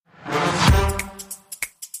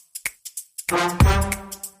دوستا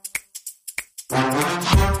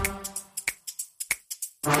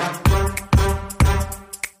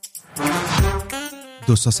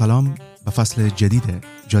سلام، به فصل جدید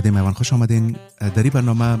جاده میوان خوش آمدین. در این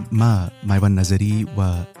برنامه ما میوان نظری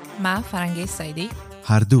و ما فرنگی سیدی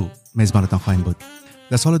هر دو میزبانتان خواهیم بود.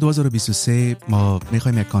 در سال 2023 ما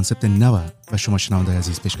میخوایم یک کانسپت نو به شما شنونده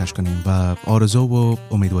عزیز پیشکش کنیم و آرزو و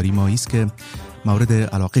امیدواری ما است که مورد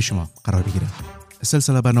علاقه شما قرار بگیره.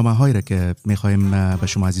 سلسله برنامه هایی را که میخوایم به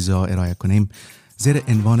شما عزیزا ارائه کنیم زیر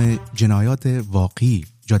عنوان جنایات واقعی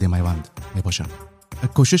جاده میوان می باشند.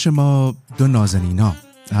 کوشش ما دو نازنینا،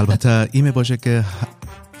 البته این می باشه که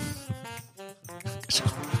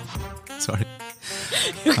sorry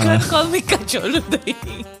you can't call me کچولو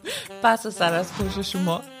پس سر از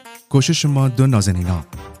کوشش ما دو نازنینا،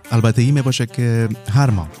 البته این می باشه که هر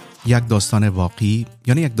ما یک داستان واقعی،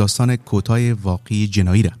 یعنی یک داستان کوتاه واقعی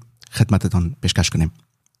جنایی را خدمتتان پیشکش کنیم.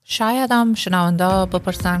 شاید هم شنونده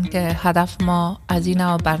بپرسن که هدف ما از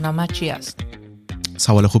این برنامه چی است؟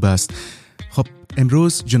 سوال خوب است. خب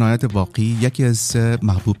امروز جنایت واقعی یکی از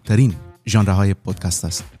محبوب ترین ژانرهای پادکست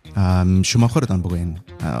است. شما خودتان بگوین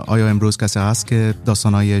آیا امروز کسی هست که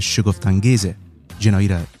داستانهای شگفت‌انگیز جنایی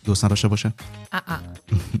را دوست نداشته باشه؟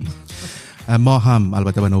 ما هم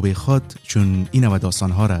البته به نوبه خود چون این نوع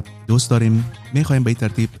داستانها را دوست داریم میخوایم به این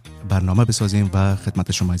ترتیب برنامه بسازیم و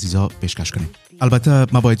خدمت شما عزیزا پیشکش کنیم. البته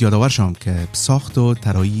ما باید یادآور شم که ساخت و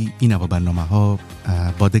طراحی این نوع برنامه‌ها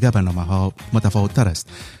با دیگر برنامه‌ها متفاوت تر است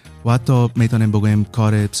و حتی میتونیم بگویم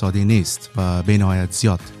کار ساده نیست و به نهایت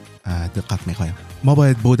زیاد دقت میخوایم. ما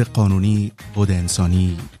باید بود قانونی، بود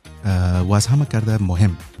انسانی و از همه کرده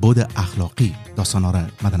مهم بود اخلاقی داستانا را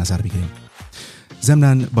مد نظر بگیریم.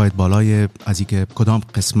 ضمناً باید بالای از اینکه کدام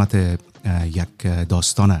قسمت یک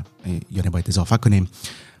داستانه یعنی باید اضافه کنیم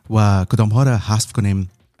و کدام ها را حذف کنیم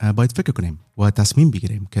باید فکر کنیم و تصمیم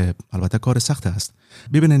بگیریم که البته کار سخت است.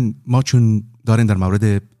 ببینین ما چون داریم در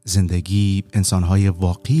مورد زندگی انسان‌های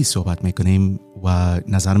واقعی صحبت میکنیم و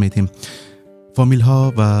نظر میدیم فامیل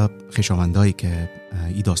ها و خویشاوندایی که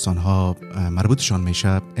این داستان ها مربوطشان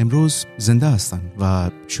میشه امروز زنده هستند و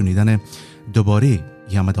شنیدن دوباره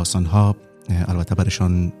همه داستان ها البته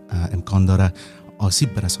برشان امکان داره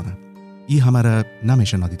آسیب برسانه. این همه را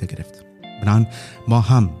نمیشه نادیده گرفت. بنابراین ما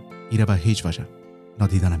هم ایره به هیچ وجه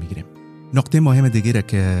نادیده نمیگیریم. نقطه مهم دیگه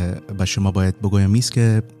که به شما باید بگویم است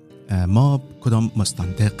که ما کدام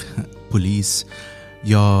مستنطق، پلیس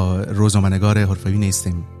یا روزنامه‌نگار حرفه‌ای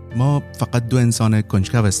نیستیم. ما فقط دو انسان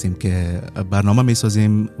کنجکاو هستیم که برنامه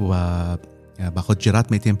میسازیم و به خود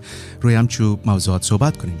جرأت میدیم روی همچو موضوعات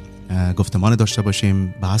صحبت کنیم، گفتمان داشته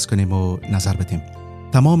باشیم، بحث کنیم و نظر بدیم.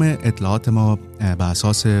 تمام اطلاعات ما به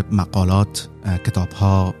اساس مقالات،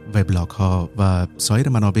 کتاب‌ها، وبلاگ‌ها و سایر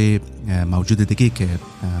منابع موجود دیگه که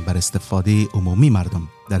بر استفاده عمومی مردم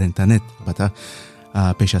در اینترنت البته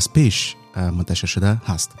پیش از پیش منتشر شده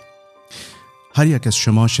هست. هر یک از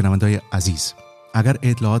شما شنونده‌های عزیز اگر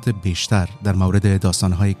اطلاعات بیشتر در مورد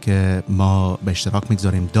داستان‌هایی که ما به اشتراک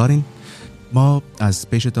می‌گذاریم دارین، ما از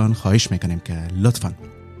پیشتان خواهش میکنیم که لطفاً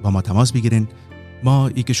با ما تماس بگیرین. ما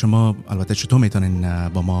ای که شما البته چطور میتونین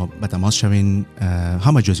با ما به تماس شوین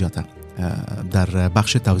همه جزئیات در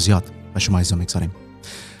بخش توضیحات به شما عزیزان میگذاریم.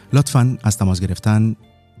 لطفاً از تماس گرفتن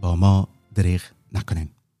با ما دریغ نکنین.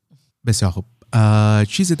 بسیار خوب.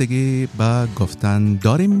 چیز دیگه با گفتن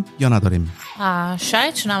داریم یا نداریم؟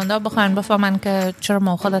 شاید شنونده بخواین بفهمن که چرا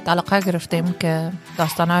ما خودت علاقه گرفتیم که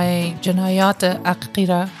داستانهای جنایات حقیقی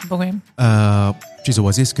را بگویم. چیز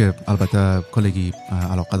واضحه است که البته کلگی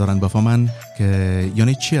علاقه دارن بفهمن که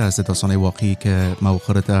یعنی چی از داستانهای واقعی که ما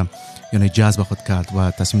خودت یعنی جذب خود کرد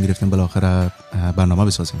و تصمیم گرفتیم بالاخره برنامه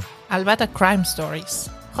بسازیم. البته کرایم استوریز.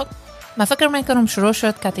 خب من فکر میکنم شروع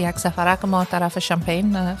شد که یک سفره که ما طرف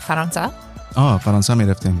شامپین فرانسه فرانسه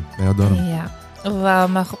میرفتیم بیاد دارم و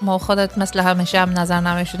ما خودت مثل همیشه هم نظر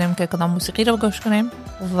نمیشدیم که کدام موسیقی رو گوش کنیم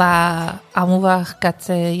و امو وقت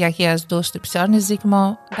یکی از دوست بسیار نزدیک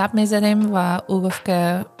ما گپ میزدیم و او گفت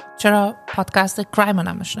که چرا پادکست کرایم رو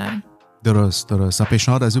نمیشنویم. درست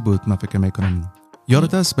پیشنهاد از او بود. من فکر میکنم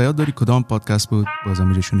یادت است بیاد داری کدام پادکست بود بازم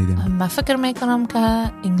میره شنیدیم؟ من فکر میکنم که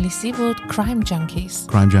انگلیسی بود کرایم جانکیز.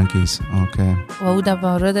 اوکی. و او در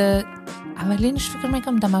مورد اولینش فکر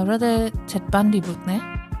میکنم در مورد تد باندی بود، نه؟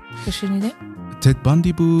 که شنیده؟ تد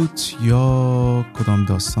باندی بود یا کدام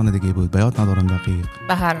داستان دیگه بود بیاد ندارم دقیق.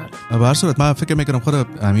 به هر صورت من فکر میکنم خود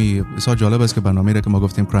همین بسیار جالب است که برنامه را که ما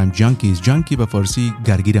گفتیم کرایم جانکیز، جانکی به فارسی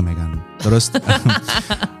گرگیر میگن، درست؟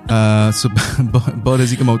 بعد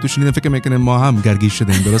از اینکه ما تو شنیدیم فکر میکنم ما هم گرگیر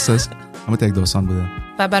شدیم، درست است؟ اما یک داستان بوده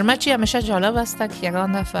و بر من چی همیشه جالب است که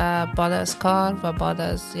یگان دفعه بعد از کار و بعد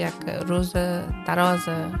از یک روز دراز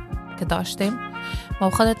که داشتیم ما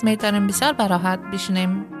خودت میتونیم بسیار براحت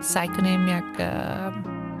بشینیم سعی کنیم یک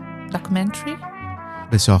داکومنتری.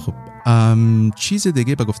 بسیار خوب. چیز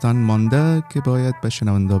دیگه به گفتن مانده که باید به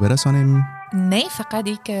شنونده برسانیم؟ نه، فقط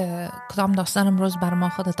ای که کدام داستان امروز بر ما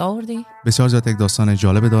خودت آوردی؟ بسیار زیاد یک داستان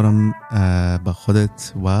جالب دارم به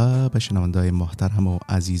خودت و به شنونده محترم و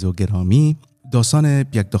عزیز و گرامی. داستان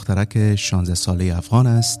یک دخترک 16 ساله افغان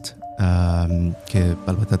است که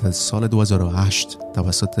البته در سال 2008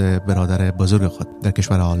 توسط برادر بزرگ خود در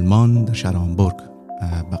کشور آلمان در شهر هامبورگ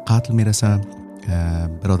به قتل میرسه.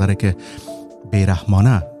 برادری که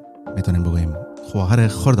بیرحمانه میتونیم بگوییم خواهر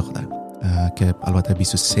خرد خوده که البته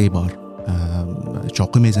 23 بار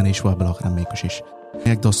چاقو میزنیش و بالاخره میکشیش.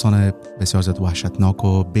 یک داستان بسیار زیاد وحشتناک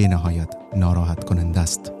و بی نهایت ناراحت کننده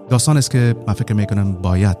است. داستان است که من فکر میکنم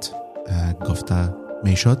باید گفته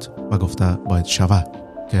میشد و گفته باید شود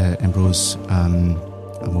که امروز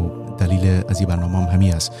دلیل از این برنامه هم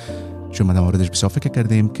همی است چون ما در موردش بسیار فکر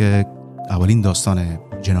کردیم که اولین داستان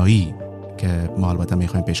جنایی که ما البته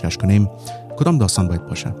میخوایم پیشکش کنیم کدام داستان باید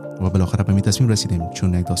باشه و بالاخره به این تصمیم رسیدیم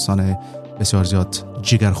چون یک داستان بسیار زیاد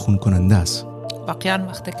جگر خون کننده است. واقعا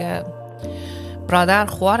وقتی که برادر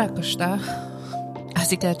خواهر کشته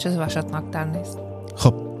از اینکه چیز وحشتناکتر نیست.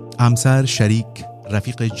 خب همسر، شریک،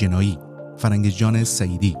 رفیق جنایی فرنگ جان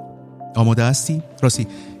سعیدی، آماده هستی؟ راستی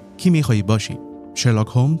کی میخوایی باشی؟ شرلاک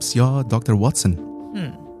هولمز یا دکتر واتسون؟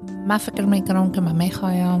 من فکر میکنم که من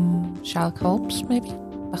میخوایم شرلاک هولمز میبی.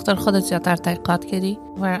 دکتر خودت زیادتر تحقیقات کردی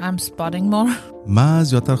where I'm spotting more. من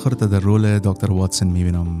زیادتر خودت در رول دکتر واتسون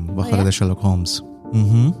میبینم و خودت شرلاک هولمز.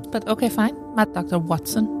 But okay fine. من دکتر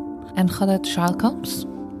واتسون and خودت شرلاک هولمز.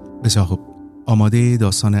 بسیار خوب. آماده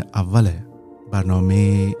داستان اول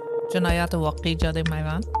برنامه جنایات واقعی جاده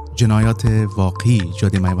میوان؟ جنایات واقعی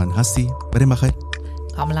جاده میوان هستی؟ بریم بخیر؟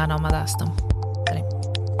 کاملا آماده هستم. بریم.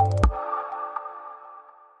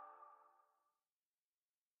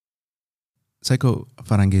 سایکو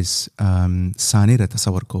فرنگیز صحنه را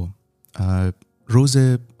تصور کو. روز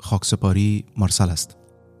خاکسپاری مرسل است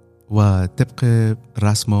و طبق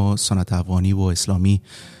رسم و سنت افغانی و اسلامی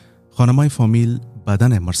خانمای فامیل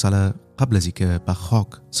بدن مرسل قبل از اینکه به خاک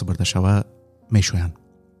سپرده شود میشویند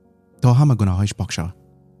تا همه گناهایش پاک شود.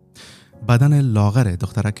 بدن لاغر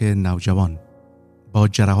دخترک نوجوان با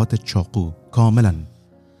جراحات چاقو کاملا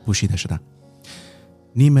پوشیده شده.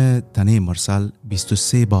 نیم تنه مرسل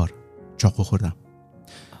 23 بار چاقو خورده.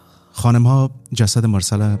 خانم ها جسد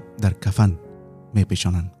مرسل در کفن می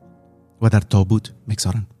پیچانند و در تابوت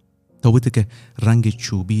میگذارند. تابوتی که رنگ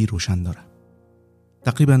چوبی روشن داره.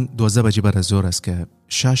 تقریبا 12 بجه بعد از ظهر است که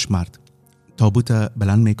 6 مرد تابوت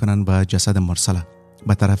بلند میکنن و جسد مرسل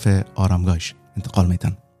به طرف آرامگاهش انتقال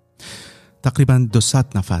میدن. تقریبا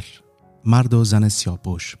 200 نفر مرد و زن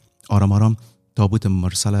سیاه‌پوش آرام آرام تابوت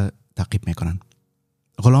مرسل تعقیب میکنن.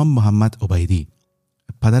 غلام محمد عبیدی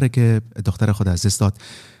پدری که دختر خود از دست داد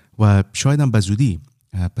و شاید هم به زودی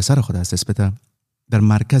پسر خود از دست بده در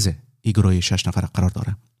مرکز این گروه 6 نفر قرار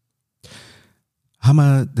داره.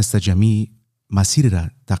 همه دست جمعی مسیری را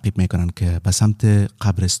تعقیب میکنن که به سمت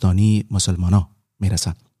قبرستانی مسلمانا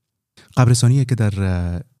میرسه. قبرستانی که در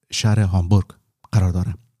شهر هامبورگ قرار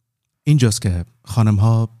داره. اینجاست که خانم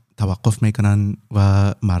ها توقف میکنن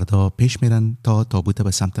و مردا پیش میرن تا تابوت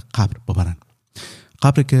به سمت قبر ببرن.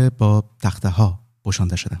 قبر که با تخته ها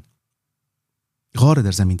پوشانده شده. غار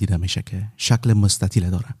در زمین دیده میشه که شکل مستطیل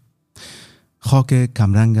داره. خاک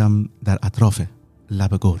کمرنگم در اطراف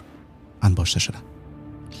لب گور انباشته شده.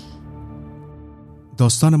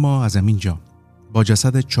 داستان ما از اینجا با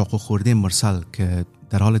جسد چاقو خورده مرسل که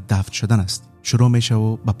در حال دفن شدن است شروع میشه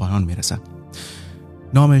و به پایان میرسه.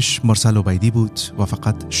 نامش مرسل اوبیدی بود و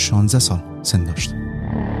فقط 16 سال سن داشت.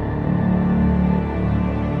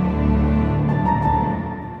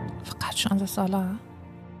 فقط 16 ساله؟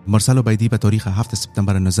 مرسل اوبیدی به تاریخ 7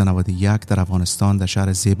 سپتامبر 1991 در افغانستان در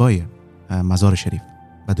شهر زیبای مزار شریف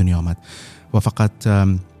به دنیا آمد و فقط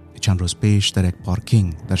چند روز پیش در یک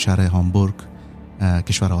پارکینگ در شهر هامبورگ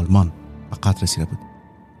کشور آلمان به قتل رسیده بود.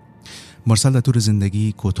 مرسل در طور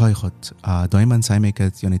زندگی کوتاه خود دائما سعی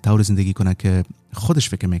میکرد یعنی طور زندگی کنه که خودش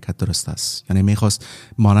فکر میکرد درست است. یعنی میخواست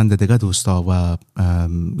مانند دیگه دوستا و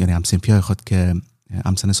یعنی همسنفیای خود که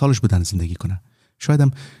همسن سالش بودن زندگی کنه. شاید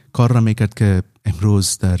هم کار را میکرد که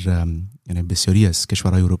امروز در یعنی بسیاری از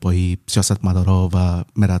کشورهای اروپایی سیاستمدارا و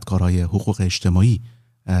مددکارای حقوق اجتماعی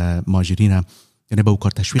ماجرین یعنی به او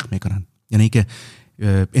کار تشویق میکنن. یعنی که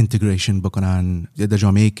اینتگریشن بکنن در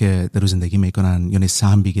جامعه‌ای که در زندگی میکنن یعنی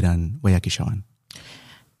سهم بگیرن و یکی شون.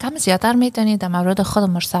 کم زیادتر میتونید در مورد خود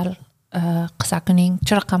مرسل قصه کنین؟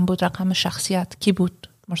 چه رقم بود؟ رقم شخصیت کی بود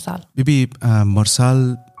مرسل؟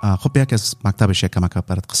 مرسل خب یک از مکتبش یک کمک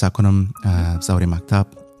برات قصه کنم. زوری مکتب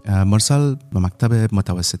مرسل به مکتب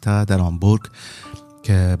متوسطه در آمبورگ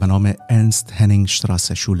که به نام ارنست هنینگ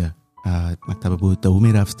شتراسه شوله مکتب بود دو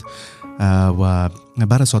می رفت و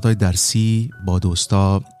برای ساعتهای درسی با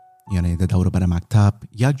دوستا یعنی در دور بر مکتب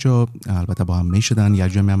یک جا البته با هم می شدن،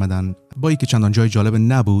 یک جا می آمدن، با اینکه چندان جای جالب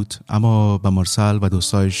نبود اما به مرسل و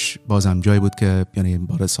دوستایش بازم جای بود که یعنی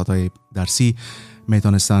برای ساعتهای درسی می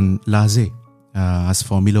تونستن لحظه از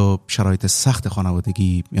فامیل و شرایط سخت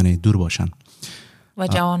خانوادگی یعنی دور باشن و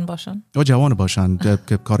جوان باشن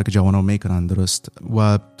که کاری که جوان ها میکنن درست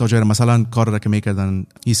و تا جای مثلا کار را که میکردن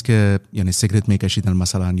ایست که یعنی سیگرت میکشیدن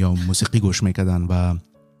مثلا یا موسیقی گوش میکردن و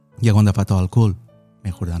یکان دفعه الکل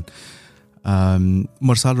میخوردن.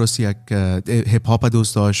 مرسل راستی یک هیپ هاپ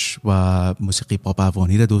دوست داشت و موسیقی پاپ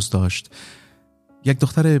افغانی را دوست داشت. یک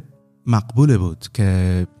دختر مقبول بود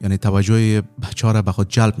که یعنی توجه بچه‌ها را به خود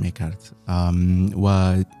جلب میکرد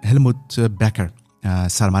و هلموت بکر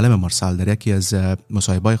سرمعلم مرسل در یکی از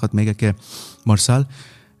مصاحبه‌های خود میگه که مرسل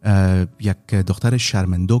یک دختر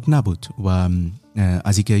شرمندوک نبود و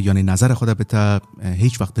از اینکه یعنی نظر خود به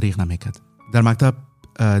هیچ وقت دریغ نمیکرد. در مکتب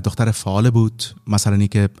دختر فعال بود، مثلا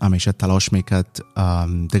اینکه همیشه تلاش میکرد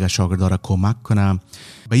دیگه شاگردها را کمک کنه.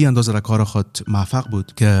 به این اندازه را کار خود موفق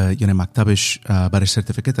بود که یعنی مکتبش برای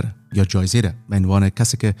سرتیفیکت یا جایزه را به عنوان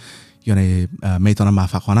کسی که یعنی میتونه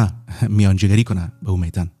موفقانه میانجیگری کنه به اون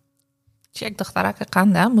میدان. یک دختره که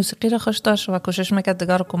قنده موسیقی را خوش داشت و کوشش میکرد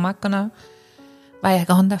دیگر رو کمک کنه و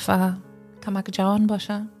یکان دفعه کمک جوان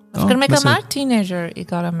باشه. فکر میکنم هر تینیجر ای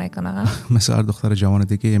کارو میکنه مثل هر دختر جوان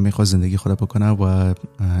دیگه میخواد زندگی خود بکنه و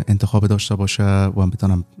انتخاب داشته باشه و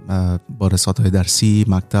بتونم با رسالت‌های درسی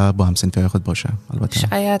مکتب با همسنفی‌های خود باشه. البته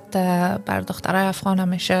شاید بر دخترای افغان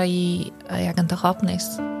همیشه یک انتخاب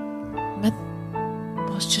نیست.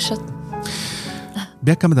 باز چه شد؟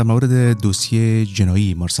 بیا کم در مورد دوسیه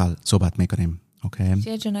جنایی مرسل صحبت میکنیم. اوکی.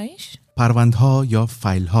 دوسیه جناییش؟ پروندها یا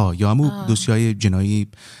فایل‌ها یا همون دوسیه‌های جنایی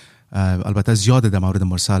البته زیاده در مورد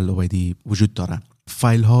مرسل اوبیدی وجود داره.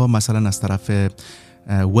 فایل‌ها مثلا از طرف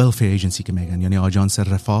ویلفیر ایجنسی که میگن یعنی آژانس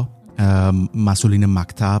رفاه، مسئولین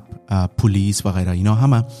مکتب، پلیس و غیره، اینا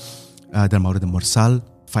همه در مورد مرسل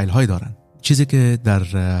فایل‌های دارن. چیزی که در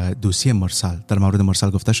دوسیه مرسل در مورد مرسل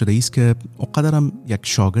گفته شده است که اونقدرم یک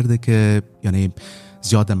شاگرده که یعنی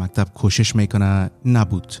زیاد مکتب کوشش میکنه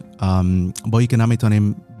نبود، با اینکه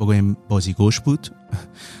نمیتونیم بگویم بازیگوش بود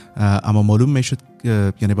اما معلوم میشد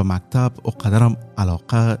که یعنی به مکتب اونقدرم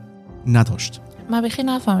علاقه نداشت. ما بخی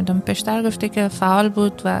نفهمیدم. پیشتر گفته که فعال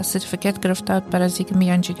بود و سرتیفیکت گرفته بود برای اینکه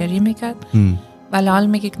میانجیگری میکرد ولی حال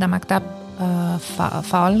میگه که در مکتب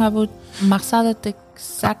فعال نبود. مقصد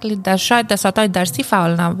سکلی در شاید در ساعتهای درسی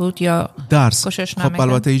فعال نبود یا درس کوشش نمیکرد. خب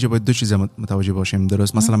البته اینجا باید دو چیز متوجه باشیم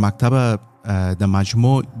درست. مثلا مکتب در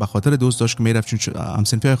مجموع به خاطر دوست داشت که میرفت چون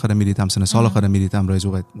همسنفی آخر میدید، همسن سال آخر میدید، همراهی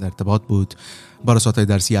و در ارتباط بود، برای ساعتهای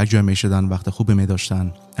درسی یک جای میشدن، وقت خوبی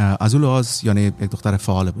میداشتن. از اون لحاظ یعنی یک دختر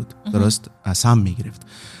فعال بود درست، سم میگرفت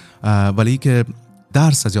ولی که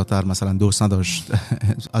درس زیادتر مثلا دوست نداشت.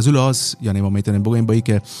 از اون لحاظ یعنی ما میتونیم بگویم با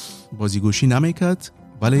اینکه بازیگوشی نمیکرد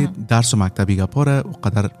ولی درس و مکتبی گپاره و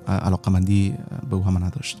قدر علاقمندی به او هم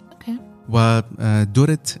نداشت. و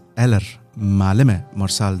دورت الر معلم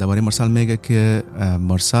مرسل درباره مرسل میگه که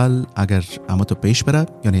مرسل اگر اما تو پیش بره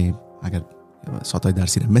یعنی اگر ساعتهای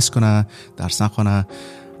درسی رو مس کنه، درس نخونه،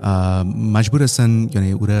 مجبور هستن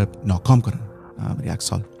یعنی او رو ناکام کنن برای یک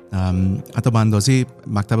سال. حتی به اندازه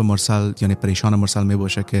مکتب مرسل یعنی پریشان مرسل می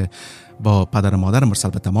باشه که با پدر و مادر مرسل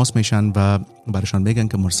به تماس میشن و برشان میگن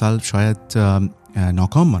که مرسل شاید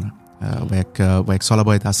ناکام مانه و یک سال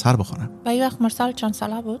باید از سر بخونه. و این وقت مرسل چند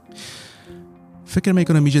ساله بود؟ فکر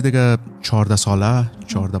میکنم میشه دیگه 14 ساله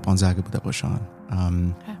 14-15 بوده باشن.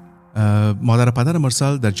 مادر و پدر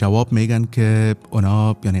مرسل در جواب میگن که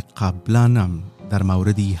اونا یعنی قبلا هم در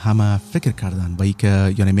موردی همه فکر کردن و ای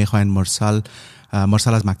که یعنی میخواین مرسل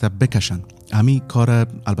از مکتب بکشن. همین کار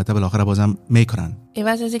البته بالاخره بازم میکنن.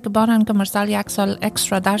 ایواز از اینکه بارن که مرسل یک سال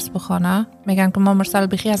اکسترا درس بخونه میگن که ما مرسل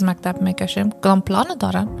بخی از مکتب میکشیم. کدام پلان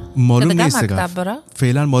دارن؟ معلوم نیست.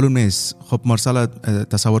 فعلا معلوم نیست. خب مرسل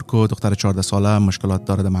تصور کو دختر 14 ساله مشکلات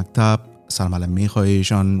داره در مکتب، سرمعلم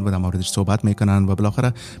میخوایشان و در موردش صحبت میکنن و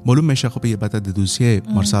بالاخره معلوم میشه. خب البته دوسیه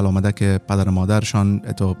مرسل آمده که پدر و مادرشان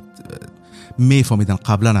تو میفهمیدن،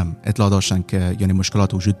 قبلا هم اطلاع داشتن که یعنی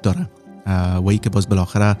مشکلات وجود داره و ای که باز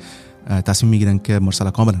بالاخره تصمیم میگیرن که مرسل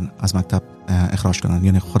کاملا از مکتب اخراج کنن،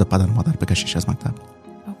 یعنی خود پدر و مادر بکشیش از مکتب.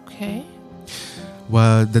 اوکی.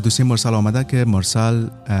 و در دوسیه مرسل آمده که مرسل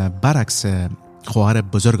برعکس خواهر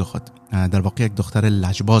بزرگ خود در واقع یک دختر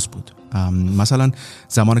لجباز بود. مثلا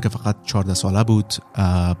زمانی که فقط 14 ساله بود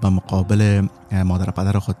به مقابل مادر و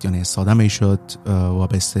پدر خود یعنی استاده میشد و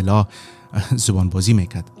به اصطلاح زبان بازی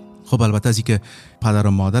میکرد. خب البته از اینکه پدر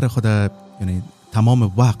و مادر خود یعنی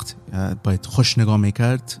تمام وقت باید خوش نگاه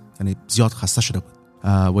میکرد، یعنی زیاد خسته شده بود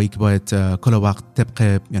و اینکه باید کل وقت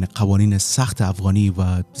طبق یعنی قوانین سخت افغانی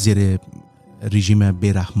و زیر رژیم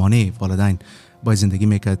بیرحمانه والدین باید زندگی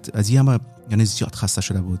میکرد. از این همه یعنی زیاد خسته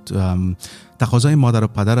شده بود. تقاضای مادر و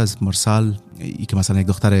پدر از مرسل ای که مثلا یک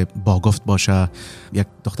دختر با گفت باشه، یک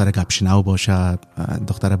دختر گپشنو باشه،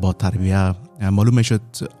 دختر با تربیه، معلوم میشد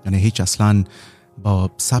یعنی هیچ اصلا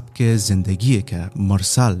با سبک زندگی که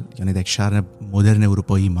مرسل یعنی یک شهر مدرن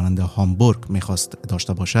اروپایی مانند هامبورگ میخواست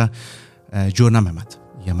داشته باشه جور نمیمد.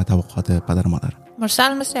 یعنی توقعات پدر و مادر.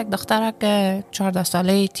 مرسل مثل یک دختره که 14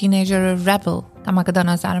 ساله تینیجر ربل کما که در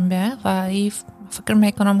نظرم بیه و ای فکر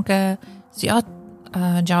میکنم که زیاد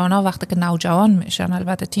جوانا وقتی که نوجوان میشن،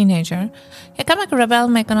 البته تینیجر، یک کمی که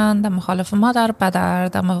ربل میکنن در مخالف مادر پدر،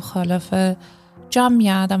 در مخالف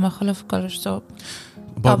جامعه، در مخالف کلش.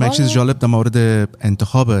 با یک چیز جالب در مورد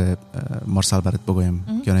انتخاب مرسل برات بگویم.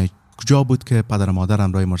 یعنی کجا بود که پدر و مادر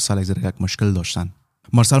همراه مرسل یک مشکل داشتن.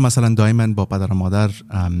 مرسل مثلا دائما با پدر و مادر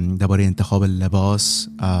درباره انتخاب لباس،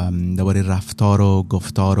 درباره رفتار و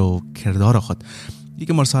گفتار و کردار خود،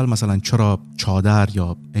 دیگه مرسل مثلا چرا چادر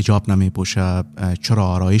یا حجاب نمی پوشه، چرا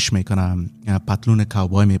آرایش میکنه، پتلون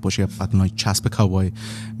کوبای می پوشه، پتلون چسب کوبای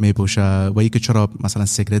می پوشه، و اینکه چرا مثلا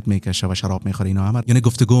سیگرت میکشه و شراب میخوره، اینا همه یعنی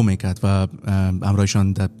گفتگو میکرد و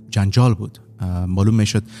امرایشان در جنجال بود. معلوم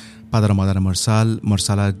میشد پدر و مادر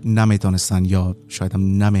مرسل نمیتونستن یا شاید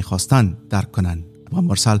هم نمیخواستن درک کنن و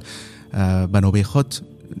مرسل به نوبه خود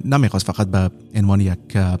نمیخواست فقط به عنوان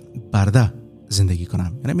یک برده زندگی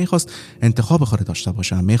کنم، یعنی میخواست انتخاب خود داشته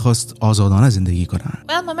باشم، میخواست آزادانه زندگی کنم.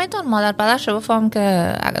 من میتونم مادر پدرش رو بفهم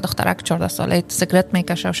که اگه دخترک 14 ساله سیگرت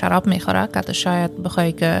میکشه و شراب میخوره که شاید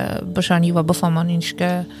بخوای که بشانی و بفهمانیش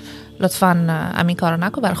که لطفاً همین کارو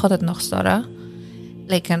نکن، بر خودت نقص داره.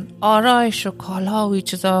 لیکن آرایش و کالا و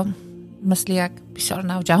چیزا مثل یک بسیار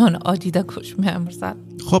نوجوان عادی ده کش میامرزد.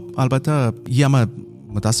 خب البته یه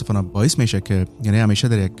متاسفانه باعث میشه که یعنی همیشه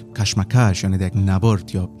در یک کشمکش، یعنی در یک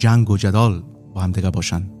نبرد یا جنگ و جدال با هم دیگه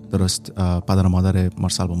باشن. درست پدر و مادر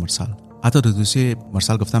مرسل با مرسل. حتی در دوسیه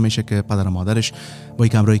مرسل گفته میشه که پدر و مادرش با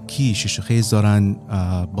یک امرای کی شیش خیز دارن،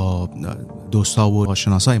 با دوستا و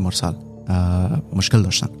شناسای مرسل مشکل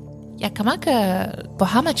داشتن. یک کما که با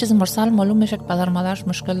همه چیز مرسل معلوم میشه که پدر و مادرش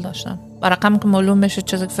مشکل داشتن. با رقم که معلوم میشه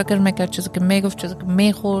چیزی که فکر میکرد، چیزی که میگفت، چیزی که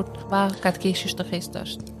میخورد و کتکی شیش خیز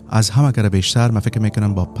داشت. از همه که بیشتر من فکر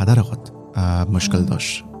میکنم با پدر خود مشکل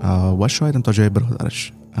داشت و شاید هم تا جای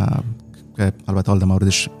برادرش که البته حال در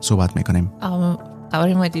موردش صحبت میکنیم.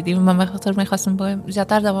 قواری ما دیدیم، من بخاطر میخواستم بایم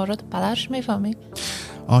زیادتر در مورد پدرش میفهمی؟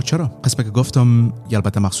 چرا؟ قسمت که گفتم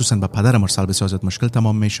البته مخصوصا به پدر مرسل بسیار مشکل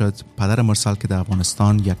تمام میشد. پدر مرسل که در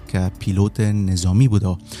افغانستان یک پیلوت نظامی بود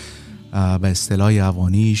و به اصطلاح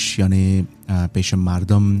افغانیش یعنی پیش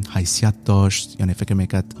مردم حیثیت داشت، یعنی فکر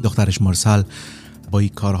میکرد دخترش مرسل با این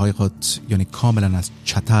کارهای خود یعنی کاملا از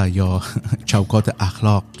چته یا چوکات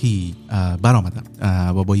اخلاقی برآمده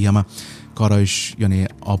و با این کارهایش یعنی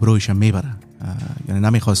آبرویش میبره. یعنی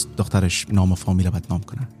نمیخواست دخترش نام و فامیل بدنام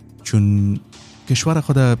کنه، چون کشور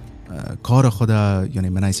خود کار خود یعنی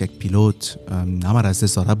منیس یک پیلوت نمر از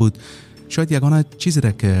دست داده بود. شاید یگانه چیزی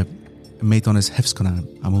را که میتونست حفظ کنه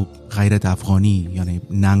اما غیرت افغانی، یعنی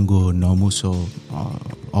ننگ و ناموس و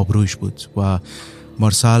آبرویش بود و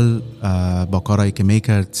مرسل با کارهایی که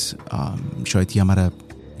میکرد شاید یه مرا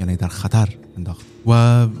یعنی در خطر انداخت. و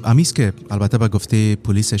امیست که البته به گفته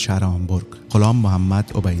پلیس شهر هامبورگ، غلام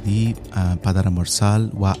محمد اوبیدی پدر مرسل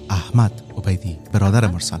و احمد اوبیدی برادر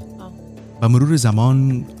مرسل به مرور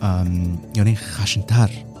زمان یعنی خشن‌تر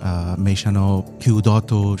میشن و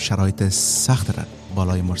قیودات و شرایط سخت را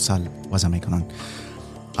بالای مرسل وضع میکنن.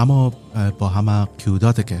 اما با همه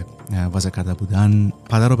قیوداتی که وضع کرده بودن،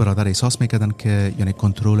 پدر و برادر احساس میکردن که یعنی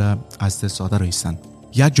کنترل از دست داده رو ایستن.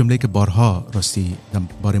 یک جمله که بارها راستی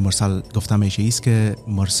باره مرسل گفته میشه ایست که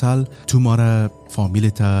مرسل تو ما را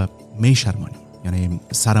فامیلت میشرمانی، یعنی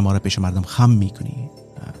سر ما را پیش مردم خم میکنی،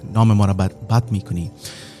 نام ما را بد میکنی.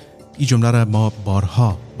 این جمله را ما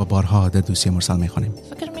بارها در دوسیه مرسل میخونیم.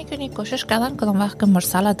 فکر میکنی کوشش کردن کدام وقت که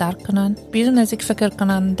مرسل درک کنن، بیرون از اینکه فکر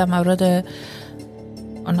کنن در مورد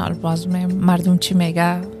اون باز مردم چی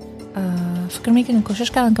میگه، فکر میکنی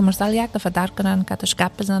کوشش کردن که مرسل یک دفعه درک کنن، که اتش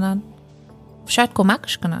گپ بزنن، شاید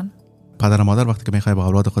کمکش کنن؟ پدر و مادر وقتی که میخوای با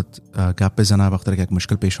اولاد خود گپ بزنه، وقتی که یک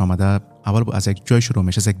مشکل پیش آمده، اول از یک جای شروع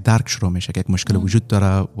میشه، از یک درک شروع میشه که یک مشکل وجود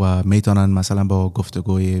داره و میتونن مثلا با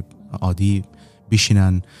گفتگوی عادی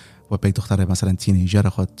بشینن و به دختر مثلا تینیجر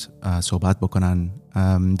خود صحبت بکنن.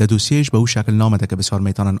 در دوسیهش به اون شکل نامده که بسیار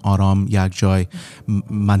میتونن آرام یک جای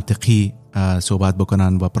منطقی صحبت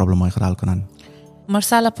بکنن و پرابلم‌های خود حل کنن.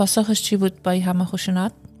 مرسل پاسخش چی بود با این همه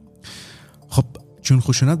خشونت؟ خب چون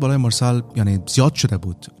خشونت بالای مرسل یعنی زیاد شده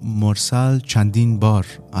بود، مرسل چندین بار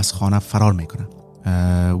از خانه فرار میکنه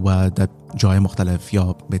و در جای مختلف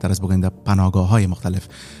یا بهتر از بگیم در پناهگاه‌های مختلف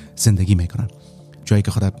زندگی میکنه، جایی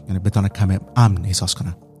که خود یعنی بتونه کم امن احساس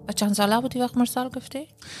کنه. چند ساله بودی وقت مرسل گفتی؟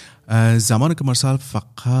 زمانی که مرسل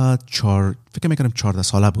فقط فکر میکنم 14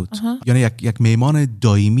 ساله بود. یعنی یک میمان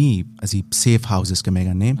دائمی از این سیف هاوزز که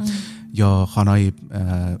میگن نه، یا خانه‌های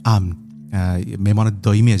امن، میمان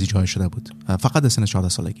دائمی از این جای شده بود فقط از سن 14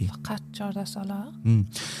 سالگی. فقط 14 ساله؟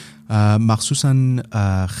 مخصوصا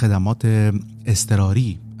خدمات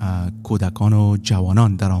اضطراری کودکان و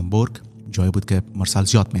جوانان در هامبورگ جایی بود که مرسل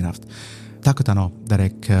زیاد میرفت. تک و تنها در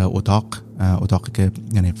یک اتاقی که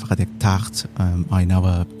یعنی فقط یک تخت، آینه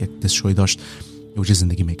و یک دستشویی داشت اونجا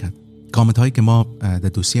زندگی میکرد. کامنت هایی که ما در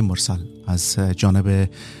دوسیه مرسل از جانب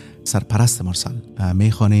سرپرست مرسل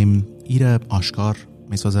میخوانیم ایره آشکار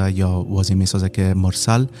میسازه یا واضح میسازه که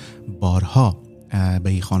مرسل بارها به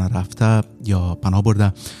این خانه رفته یا پناه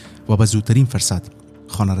برده و به زودترین فرصت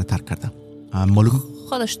خانه را ترک کرده. معلوم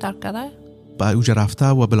خودش ترک کرده؟ به اوجا رفته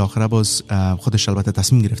و بالاخره باز خودش البته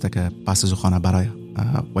تصمیم گرفته که پس از خانه برای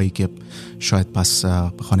و ای که شاید پس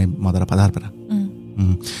به خانه مادر پدر بره.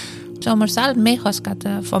 چون مرسل میخواست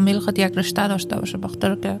که فامیل خود یک رشته داشته باشه،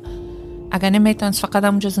 بخاطر که اگر نمیتونست فقط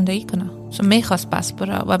همونجا زندگی کنه، میخواست پس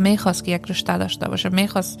بره و میخواست که یک رشته داشته باشه،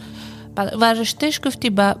 میخواست. و رشتهش گفتی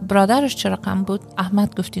با برادرش چه رقم بود؟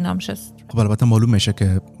 احمد گفتی نامش است. خب البته معلوم میشه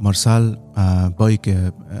که مرسل با ای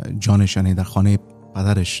که جانش یعنی در خانه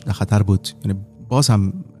پدرش در خطر بود، یعنی باز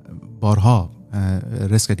هم بارها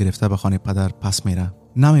ریسک گرفته به خانه پدر پس میره.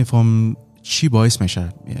 نمیفهم چی باعث میشه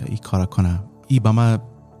این کار کنه. ای با ما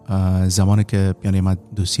زمانی که یعنی من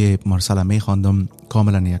دوسیه مرسل میخواندم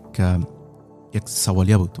کاملا یک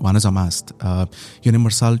سوالیه بود و هنوز هم است. یعنی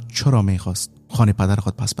مرسل چرا میخواست خانه پدر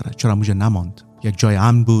خود پس بره؟ چرا موجه نماند؟ یک جای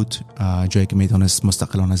امن بود، جایی که میتونست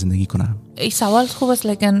مستقلانه زندگی کنه. این سوال خوب است،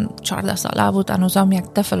 لیکن 14 ساله بود، هنوزم یک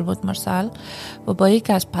طفل بود مرسل و با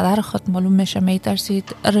یکی از پدر خود معلوم میشه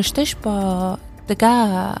میترسید. رشتهش با دیگه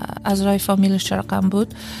از رای فامیلش چه رقم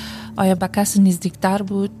بود؟ آیا با کس نزدیکتر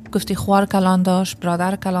بود؟ گفتی خوار کلان داشت،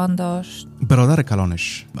 برادر کلان داشت؟ برادر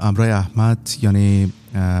کلانش امرای احمد یعنی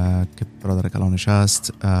که برادر کلانش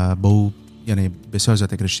است با او یعنی بسیار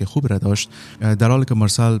زیاد یک رشته خوب را داشت، در حالی که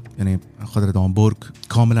مرسل یعنی خود در هامبورگ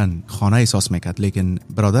کاملا خانه احساس میکرد، لیکن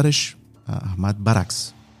برادرش احمد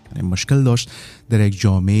برعکس یعنی مشکل داشت در یک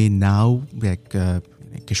جامعه نو، یک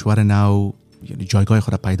کشور نو یعنی جایگاه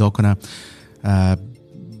خود را پیدا کنه.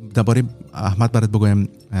 درباره احمد برات بگویم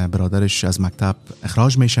برادرش از مکتب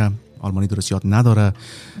اخراج میشه، آلمانی درست یاد نداره،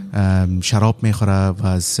 شراب میخوره و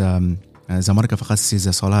از زمانی که فقط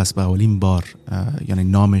 13 ساله است به اولین بار یعنی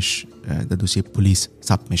نامش در دوسیه پلیس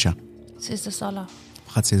ثبت میشه. 13 ساله،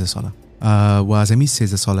 فقط 13 ساله. و از همین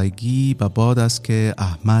 13 سالگی به بعد است که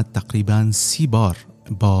احمد تقریبا 30 بار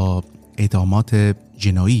با اتهامات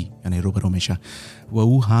جنایی یعنی روبرو میشه و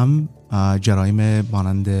او هم جرایم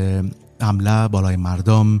مانند حمله بالای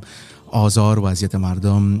مردم، آزار و اذیت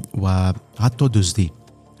مردم و حتی دزدی.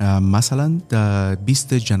 مثلا در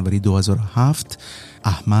 20 جنوری 2007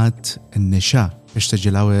 احمد نشه پشت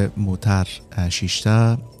جلو موتر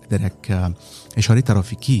شیشته در یک اشاره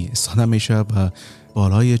ترافیکی استفاده میشه و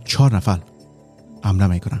بالای 4 نفر حمله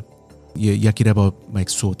میکنه. یکی را با یک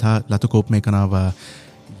سوته لطو میکنه و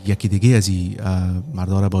یکی دیگه از این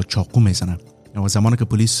مردا را با چاقو میزنه. و زمانی که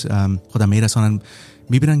پلیس خودم میرسانن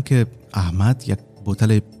میبینن که احمد یک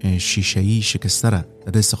بوتل شیشه‌ای شکسته را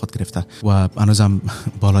در دست خود گرفته و هنوزم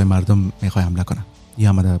بالای مردم میخواد حمله کنه. این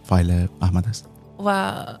هم فایل احمد است. و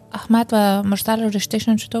احمد و مرسل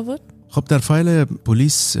رشتهشون چطور بود؟ خب در فایل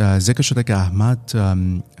پلیس ذکر شده که احمد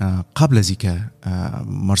قبل از اینکه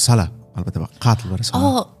مرسل البته با قتل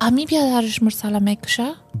برسانه امی بیادرش مرسل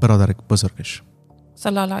میکشه؟ برادر بزرگش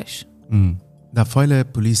سلالایش. در فایل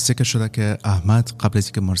پلیس ذکر شده که احمد قبل از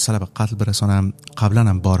اینکه مرسل به قتل برسانه قبلا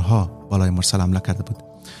هم بارها بالای مرسل حمله کرده بود.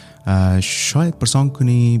 شاید پرسان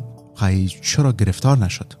کنی چرا گرفتار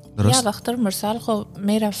نشد؟ درست؟ یا وقتی مرسل خب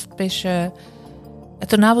میرفت پیش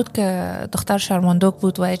تو نبود که دختر شرمندوک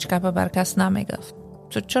بود و هیچ گپ بر کس نمیگفت.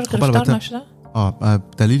 چرا گرفتار نشده؟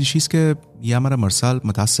 دلیلش است که یه امر مرسل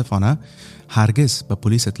متاسفانه هرگز به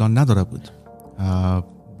پلیس اطلاع نداده بود.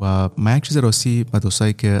 و من یک چیز راستی به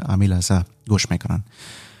دوستایی که امیل ازه گوش میکنن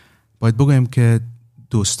باید بگویم که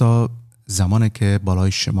دوستا زمانی که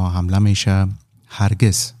بالای شما حمله میشه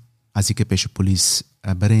هرگز از اینکه پیش پلیس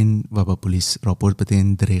برین و با پلیس راپورت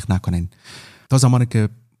بدین دریغ نکنین. تا زمانی که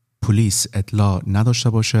پلیس اطلاع نداشته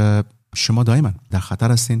باشه شما دائما در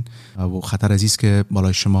خطر هستین و خطر عزیز که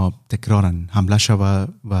بالای شما تکرارا حمله شوه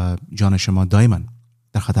و جان شما دائما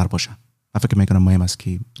در خطر باشه. من فکر میکنم مهم است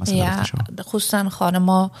که مسئله گفته شود. خصوصا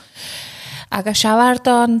خانما اگر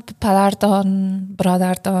شوهرتان، پدرتان،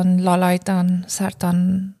 برادرتان، لالایتان،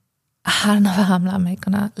 سرتان هر نوع حمله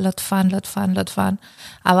میکنه، لطفاً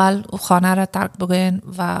اول خانه را ترک بگین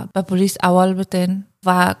و به پلیس اول بتین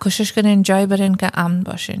و کوشش کنین جای برین که امن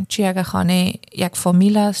باشین. چی اگر خانه یک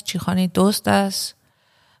فامیل است، چی خانه دوست است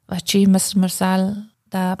و چی مثل مرسل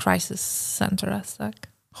در کرایسیس سنتر است.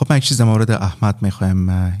 خب من یک چیز در مورد احمد میخوایم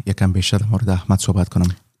یکم بیشتر در مورد احمد صحبت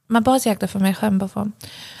کنم. من باز یک دفعه میخوایم بفهم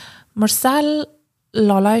مرسل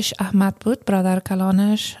لالایش احمد بود، برادر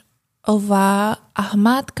کلانش، و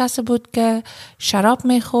احمد کسی بود که شراب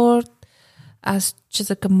میخورد، از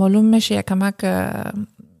چیزی که معلوم میشه یکمک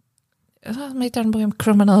میتونم بگیم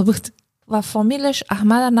کریمینال بود و فامیلش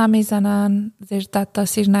احمد نمیزنن، زیر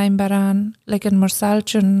تاثیر نمیبرن، لیکن مرسل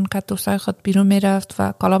چون که دوستای خود بیرون میرفت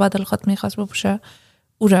و کالا بدل خود میخواست بپوشه،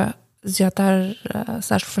 او را زیادتر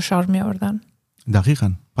سر فشار میآوردن.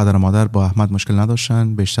 دقیقاً پدر و مادر با احمد مشکل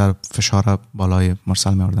نداشتن، بیشتر فشار بالای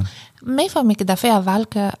مرسل میآوردن. میفهمی که دفعه اول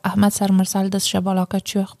که احمد سر مرسل دستش بالا کرد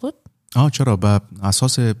چی وقت بود؟ چرا؟ به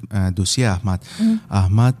اساس دوسیه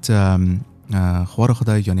احمد خوار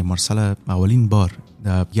خود یعنی مرسل اولین بار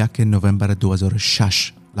در 1 نوامبر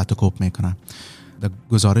 2006 لطکوب میکنه. در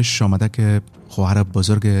گزارش آمده که خواهر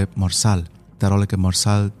بزرگ مرسل در حالی که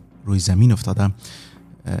مرسل روی زمین افتاده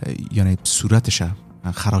یعنی صورتش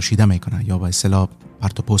خراشیده میکنه یا به اصطلاح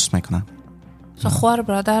پرت و پست میکنه. خواهر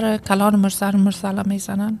برادر کلان مرسل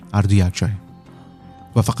میزنن هر دو یک جای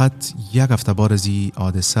و فقط یک هفته بعد از این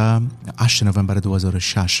حادثه 8 نوامبر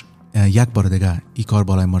 2006 یک بار دیگه این کار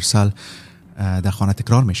بالای مرسل در خانه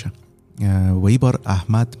تکرار میشه و این بار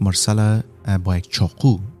احمد مرسل با یک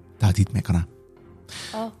چاقو تهدید میکنه.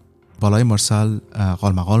 بالای مرسل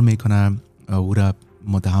غالمغال میکنه، او را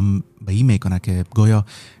متهم به این میکنه که گویا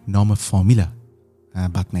نام فامیل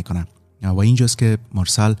بد میکنه و اینجاست که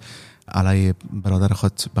مرسل علیه برادر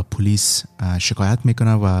خود به پلیس شکایت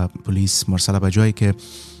میکنه و پلیس مرسل به جایی که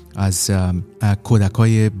از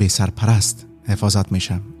کودکای بی سرپرست حفاظت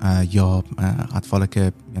میشه یا اطفال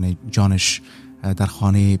که یعنی جانش در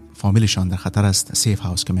خانه فامیلشان در خطر است، سیف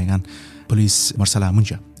هاوس که میگن، پلیس مرسل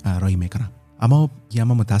همونجا رایی میکنه. اما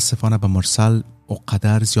متاسفانه به مرسل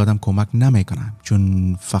اقدر زیادم کمک نمیکنه،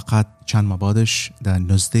 چون فقط چند ماه بعدش در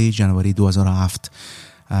 19 جنوری 2007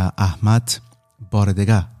 احمد بار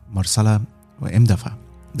دیگه مرسل و دفعه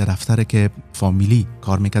در دفتر که فامیلی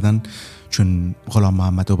کار میکردن، چون غلام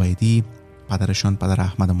محمد اوبیدی پدرشان، پدر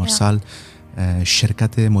احمد و مرسل،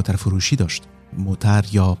 شرکت موتر فروشی داشت، موتر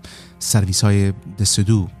یا سرویس های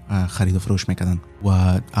دستدو خرید و فروش میکردن و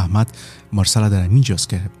احمد مرسل در اینجاست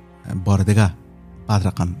که بار دیگه بعد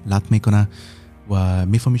رقم لط میکنه و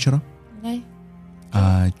میفهمی چرا؟ نه.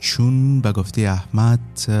 چون به گفته احمد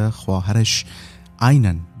خواهرش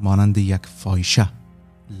عیناً مانند یک فاحشه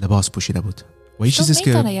لباس پوشیده بود و این چیزیست که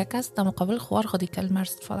میتونه یک از در مقابل خواهر خودی کلمه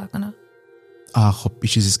استفاده کنه. خب این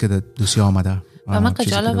چیزیست که در دوسیه آمده و من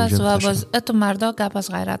جالب است و باز اتو مردا گپ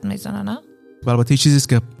از غیرت میزنن. نه البته این چیزیست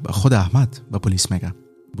که خود احمد به پلیس میگه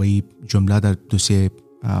و این جمله در دوسیه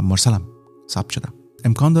مرسل هم ثبت شده.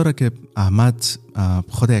 امکان داره که احمد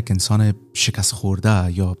خود یک انسان شکست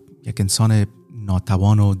خورده یا یک انسان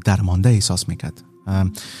ناتوان و درمانده احساس میکرد،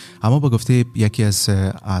 اما با گفته یکی از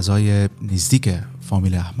اعضای نزدیک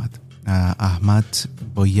فامیل احمد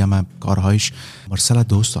با یه کارهایش مرسل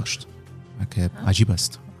دوست داشت که عجیب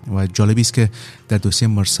است و جالبی است که در دوسیه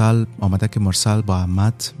مرسل آمده که مرسل با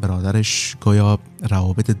احمد برادرش گویا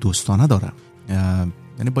روابط دوستانه داره،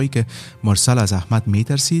 یعنی با اینکه مرسل از احمد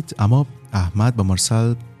میترسید اما احمد با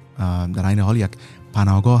مرسل در عین حال یک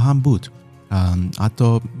پناهگاه هم بود.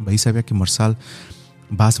 حتی به این سبب که مرسل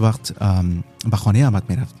بعض وقت به خانه احمد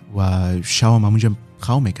میرفت و شب هم همونجا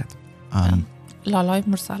خواب میکرد. لالای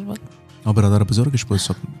مرسل بود، برادر بزرگش بود،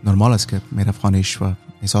 نرمال است که میرفت خانهش و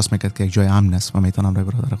احساس میکرد که یک جای امن است و میتونم روی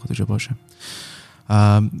برادر خودش باشه.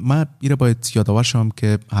 من ایره باید یادآور شم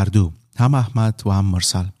که هر دو، هم احمد و هم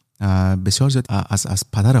مرسل، بسیار زیاد از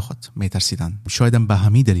پدر خود میترسیدن. شاید به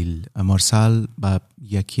همین دلیل مرسل به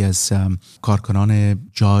یکی از کارکنان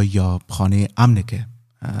جای یا خانه امنه که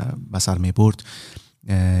به سر میبرد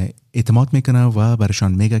اعتماد میکنه و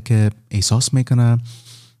برشان میگه که احساس میکنه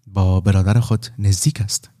با برادر خود نزدیک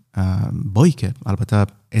است، بایی که البته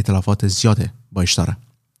ائتلافات زیاده باش داره.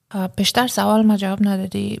 بیشتر سوال ما جواب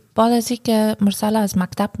ندادی. بعد از اینکه مرسل از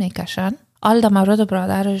مکتب میکشن، آل در مورد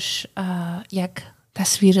برادرش یک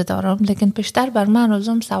تصویر دارم، لیکن بیشتر بر من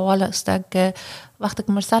روزم سوال است که وقتی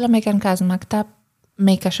که مرسل میگن که از مکتب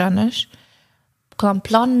میکشنش، کدام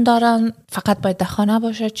پلان دارن؟ فقط باید در خانه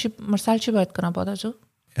باشه؟ مرسل چی باید کنه بعد از او؟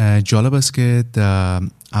 جالب است که در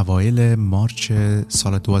اوایل مارچ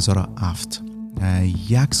سال 2007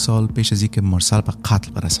 یک سال پیش از اینکه مرسل به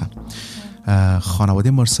قتل برسه،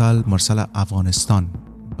 خانواده مرسل افغانستان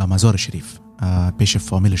به مزار شریف پیش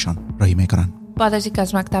فامیلشان راهی میکنن. بعد از اینکه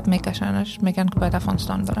از مکتب میکشنش میگن که باید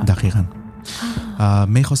افغانستان برن. دقیقاً.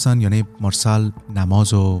 میخواستن یعنی مرسل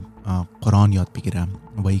نماز و قرآن یاد بگیره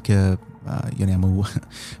و ای که یعنی همون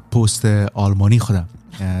پست آلمانی خود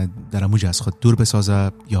در اموج از خود دور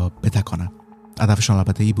بسازه یا بتکانه. هدفشان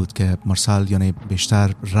البته ای بود که مرسل یعنی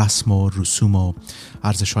بیشتر رسم و رسوم و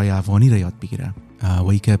ارزش‌های افغانی را یاد بگیره و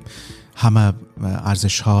ای که همه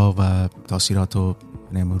ارزش‌ها و تاثیرات و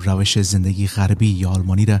روش زندگی غربی یا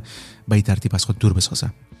آلمانی را به این ترتیب از خود دور بسازه.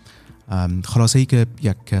 خلاصه ای که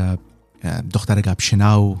یک دختر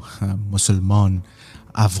گپشنو مسلمان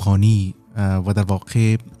افغانی و در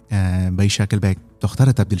واقع به این شکل به یک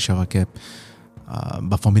دختر تبدیل شود که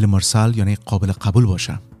به فامیل مرسل یعنی قابل قبول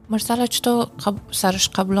باشه. مرسل چطور سرش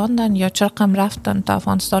قبولاندن یا چرا قم رفتن تا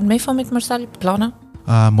افغانستان؟ میفهمید مرسل پلانه؟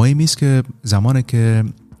 مهم است که زمانی که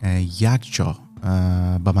یک جا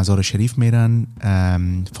به مزار شریف میرن،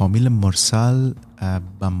 فامیل مرسل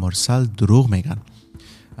به مرسل دروغ میگن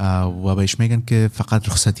و بهش میگن که فقط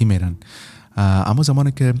رخصتی میرن، اما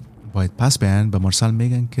زمانی که باید پس بیان به مرسل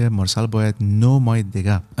میگن که مرسل باید 9 ماه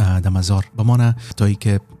دیگه در مزار بمانه تا ای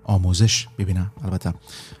که آموزش ببینه. البته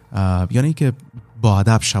یعنی که با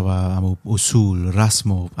ادب شوه، اما اصول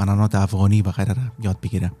رسم و عنعنات افغانی و غیره یاد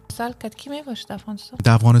بگیره. مرسل کد کی میباشه در افغانستان؟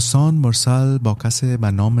 در افغانستان مرسل با کسی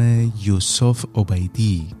به نام یوسف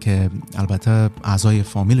اوبیدی که البته اعضای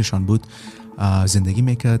فامیلشان بود زندگی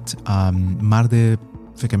میکرد. مرد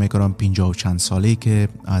فکر میکنم 50 و چند ساله که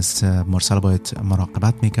از مرسل باید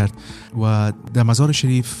مراقبت میکرد و در مزار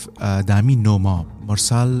شریف در همین 9 ماه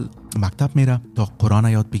مرسل مکتب میره تا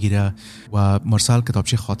قرآن یاد بگیره و مرسل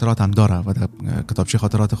کتابچه خاطرات هم داره و در کتابچه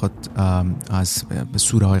خاطرات خود از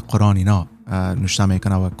سوره های قرآن اینا نوشته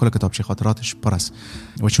میکنه و کل کتابچه خاطراتش پر است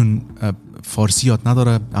و چون فارسی یاد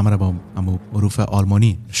نداره امر با حروف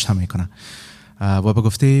آلمانی نوشته میکنه و به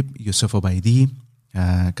گفته یوسف اوبیدی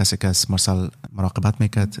کسی که از مرسل مراقبت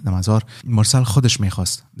میکرد در مزار، مرسل خودش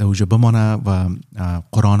میخواست در اوجه بمانه و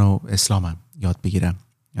قرآن و اسلام یاد بگیره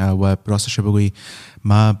و راستش بگویی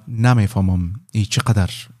ما نمیفهمم این چقدر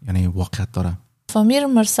یعنی واقعیت داره. فامیل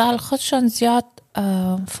مرسل خودشان زیاد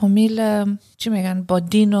فامیل چی میگن با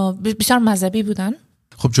دین و بسیار مذهبی بودن.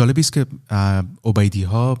 خب جالبی است که اوبیدی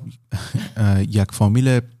ها یک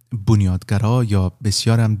فامیل بنیادگرا یا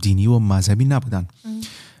بسیار هم دینی و مذهبی نبودن،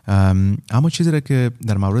 اما چیزی را که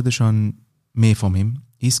در موردشان میفهمیم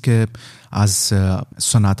ایست که از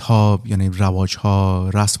سنت ها یعنی رواج ها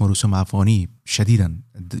رسم و رسوم افغانی شدیدن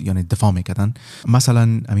یعنی دفاع میکردن.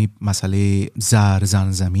 مثلا همین مسئله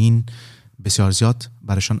زن زمین بسیار زیاد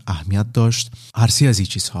برایشان اهمیت داشت. هرسی از این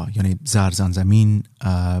چیزها یعنی زن زمین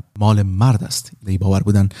مال مرد است دی باور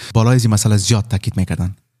بودن. بالای از این مسئله زیاد تاکید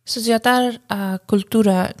میکردن. زیادتر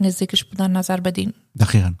کلتور نزدیکش بودن نظر بدین.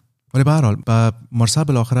 دقیقاً. ولی به هر حال با مرسل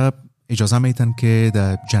بالاخره اجازه میتن که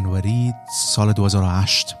در جنوری سال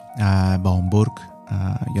 2008 با هامبورگ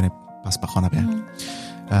یعنی پس به خانه بیان.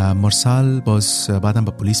 مرسل باز بعدم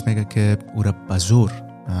به پلیس میگه که او را به زور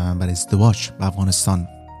برای ازدواج به افغانستان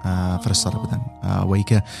فرستاده بودن و ای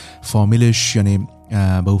که فامیلش یعنی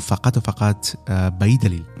به او فقط و فقط به این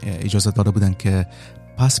دلیل اجازه داده بودن که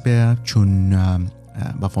پس بیا، چون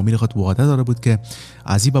با فامیل خود وعده داده بود که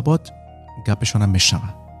از این بعد گپشون هم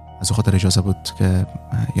میشنوه. از خاطر اجازه بود که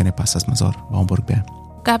یعنی پس از مزار به هامبورگ بیان.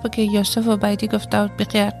 گپی که یوسف اوبیدی گفته بود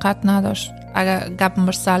بقیه قط نداشت. اگر گپ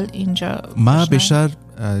مرسل اینجا ما بیشتر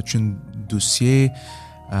چون دوسیه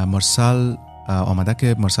مرسل آمده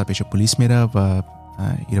که مرسل پیش پلیس میره و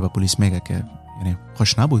ایره به پلیس میگه که یعنی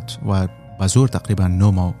خوش نبود و به زور تقریبا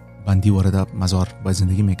 9 ماه بندی وارد مزار با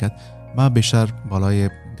زندگی میکرد. ما بیشتر بالای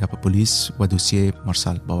گپ پلیس و دوسیه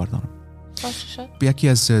مرسل باور دارم. یکی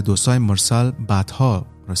از دوستای مرسل بعدها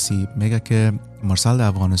راستی میگه که مرسل در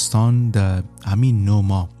افغانستان در همین 9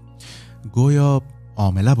 ماه گویا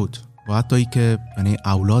حامله بود و حتی ای که یعنی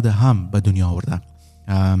اولاد هم به دنیا آورده.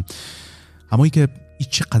 اما ای که این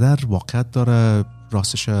چقدر واقعیت داره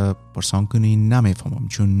راستش پرسان کنی نمیفهمم،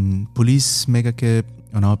 چون پلیس میگه که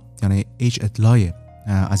اونا یعنی هیچ اطلاعی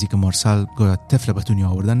از اینکه مرسل گویا طفل به دنیا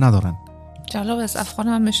آورده ندارن. جالب است. افغان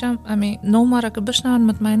هم میشم امی 9 ماه را که بشنون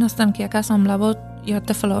مطمئن هستن که یک کس حامله بود یا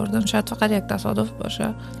طفل آوردن. شاید فقط یک تصادف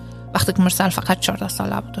باشه وقتی که مرسل فقط 14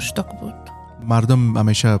 ساله بود و شتک بود. مردم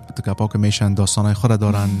همیشه گپا که میشن داستانای خود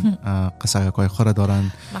دارن قصه‌های خود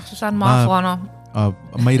دارن، مخصوصا ما افغانا.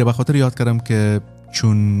 ما ایره به خاطر یاد کردم که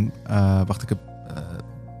چون وقتی که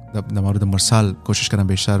در مورد مرسل کوشش کردم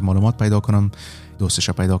بیشتر معلومات پیدا کنم. دوستش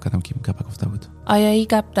رو پیدا کردم که این گپ گفته بود. آیا این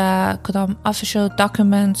گپ در کدام official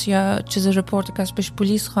documents یا چیز رپورت که از پیش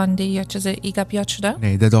پلیس خوانده یا چیز این گپ یاد شده؟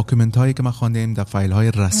 نه، در داکیومنت هایی که ما خواندیم، در فایل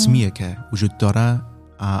های رسمیه که وجود داره،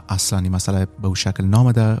 اصلا این مسئله به اون شکل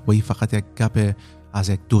نامده و این فقط یک گپ از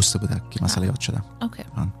یک دوست بوده که مسئله یاد شده. اوکی.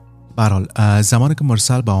 به هر حال زمانی که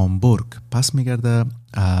مرسل به هامبورگ پس میگرده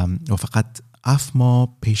و فقط 7 ماه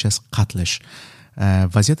پیش از قتلش،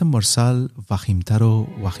 وضعیت مرسل وخیمتر و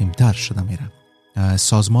وخیمتر شده میره.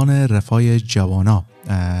 سازمان رفاه جوانا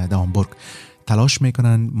در هامبورگ تلاش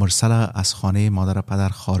میکنن مرسل از خانه مادر و پدر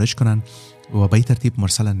خارج کنن و به این ترتیب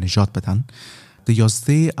مرسل نجات بدن. در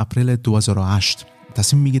 11 اپریل 2008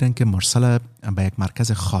 تصمیم میگیرن که مرسل به یک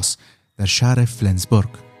مرکز خاص در شهر فلنسبورگ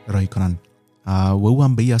رای کنن و او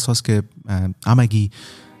هم به این اساس که همگی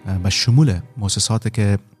به شمول مؤسساتی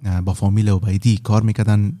که با فامیل اوبیدی کار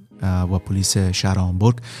میکردن و پلیس شهر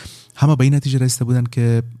هامبورگ همه به این نتیجه رسیده بودن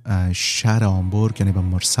که شهر هامبورگ یعنی به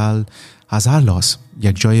مرسل از هر لحاظ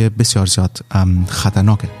یک جای بسیار زیاد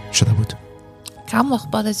خطرناک شده بود. کم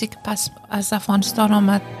وقت بعد از اینکه پس از افغانستان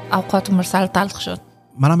آمد اوقات مرسل تلخ شد؟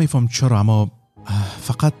 من هم میفهم چرا، اما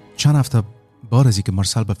فقط چند هفته بعد از اینکه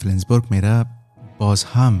مرسل به فلنسبورگ میره باز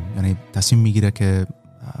هم یعنی تصمیم میگیره که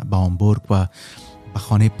به هامبورگ و به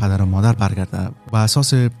خانه پدر و مادر برگرده. و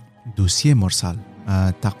اساس دوسیه مرسل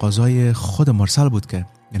تقاضای خود مرسل بود که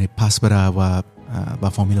یعنی پس بره و با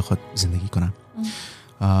فامیل خود زندگی کنه.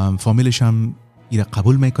 فامیلش هم ایره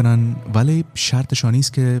قبول میکنن، ولی شرطشان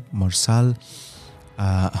است که مرسل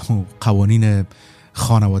قوانین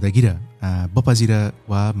خانوادگی را بپذیره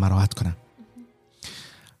و مراعات کنه.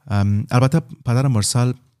 البته پدر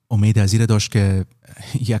مرسل امید از این داشت که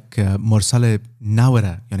یک مرسل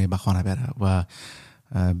نوره یعنی به خانه بره و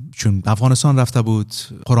چون افغانستان رفته بود،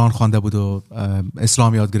 قرآن خوانده بود و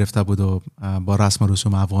اسلام یاد گرفته بود و با رسم و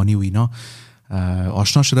رسوم افغانی و اینا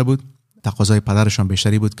آشنا شده بود، تقاضای پدرشان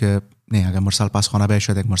بیشتری بود که نه، اگر مرسل پس خانه بیاید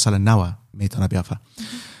شاید یک مرسل نو میتونه بیافته.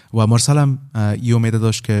 و مرسل هم این امید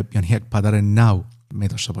داشت که یعنی یک پدر نو می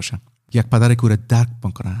داشته باشه، یک پدری که او را درک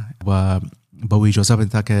بکنه و با او اجازه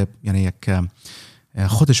بده که یعنی یک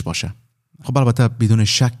خودش باشه. خب البته بدون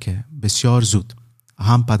شک بسیار زود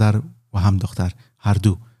هم پدر و هم دختر هر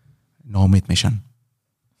دو ناامید میشن.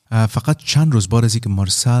 فقط چند روز بعد از اینکه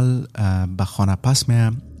مرسل به خانه پس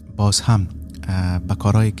میه، باز هم به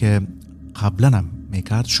کارهایی که قبلا هم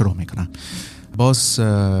میکرد شروع میکنه. باز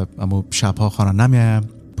اما شبها خانه نمیه.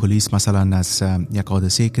 پلیس مثلا از یک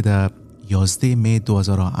حادثه‌ای که در 11 می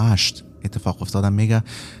 2008 اتفاق افتاده میگه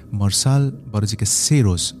مرسل بعد از اینکه 3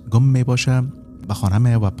 روز گم میباشه به خانه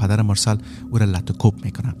میه و پدر مرسل او را لط و کوب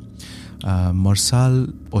میکنه. مرسل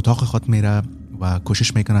اتاق خود میره و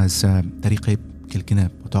کوشش میکنه از طریق کلکین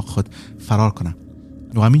اتاق خود فرار کنه.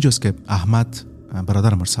 و همینجاست که احمد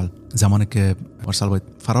برادر مرسل زمانی که مرسل باید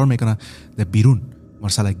فرار میکنه در بیرون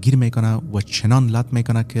مرسل گیر میکنه و چنان لط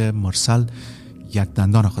میکنه که مرسل یک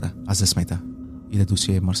دندان خود از دست میده. این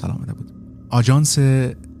دوسیه مرسل آمده بود. آژانس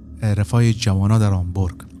رفاه جوانا در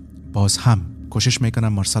هامبورگ باز هم کوشش میکنه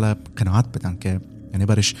مرسل قناعت بدن که یعنی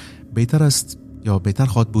برش بهتر است یا بهتر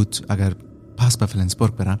خواهد بود اگر پس به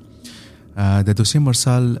فلنسبورگ بره. در دوسیه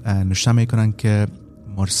مرسل نوشته میکنن که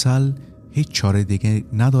مرسل هیچ چاره دیگه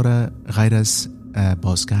نداره غیر از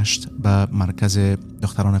بازگشت به مرکز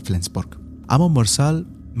دختران فلنسبورگ. اما مرسل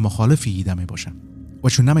مخالف ایده می باشه و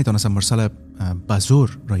چون نمیتونست مرسل به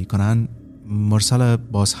زور رایی کنن، مرسل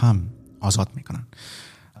باز هم آزاد میکنن.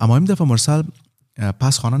 اما این دفعه مرسل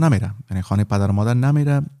پس خانه نمیره، یعنی خانه پدر و مادر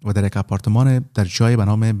نمیره و در یک آپارتمان در جای به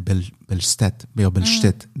نام بلشتت یا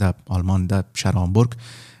بلشتت در آلمان در شهر هامبورگ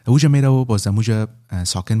اوجا میره و باز اوجا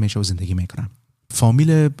ساکن میشه و زندگی میکنه.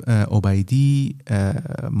 فامیل اوبیدی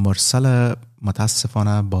مرسل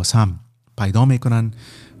متاسفانه باز هم پیدا میکنن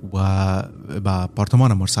و به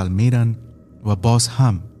آپارتمان مرسل میرن و باز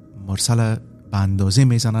هم مرسل به اندازه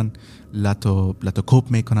میزنن، لط و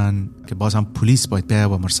کوب میکنن که باز هم پلیس باید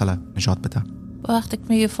بیاید و مرسل نجات بده. وقتی که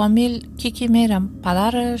میگه فامیل کی میرم؟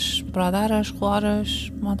 پدرش، برادرش،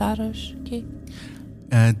 خواهرش، مادرش کی؟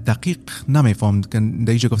 دقیق نمیفهم که در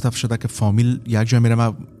اینجا گفته شده که فامیل یک جای میره.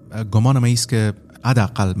 من گمانم ایست که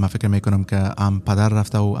حداقل من فکر میکنم که ام پدر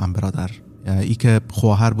رفته و ام برادر، ای که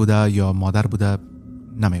خواهر بوده یا مادر بوده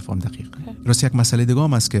نمیفهم دقیق. راست یک مسئله دیگه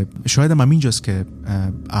هم است که شاید هم اینجاست که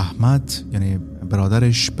احمد یعنی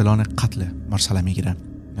برادرش پلان قتل مرسل میگیره،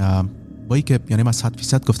 با ای که یعنی من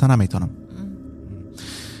 100% گفته نمیتونم.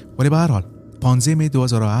 ولی به هر حال 15 می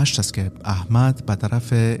 2008 است که احمد به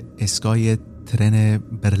طرف اسکای ترن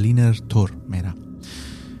برلینر تور میره.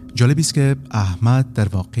 جالب است که احمد در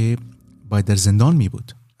واقع باید در زندان می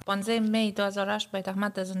بود 15 می 2008 باید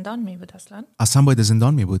احمد در زندان می بود اصلا باید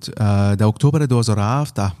زندان می بود. در اکتبر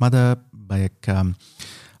 2007 احمد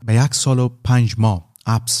به 1 سال و 5 ماه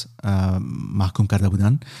حبس محکوم کرده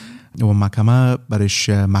بودن و محکمه برش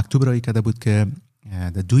مکتوب رایی کرده بود که در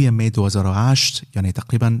 2 می 2008 یعنی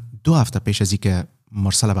تقریبا 2 هفته پیش از اینکه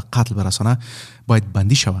مرسل به قتل برسانه باید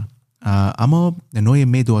بندی شود. اما 9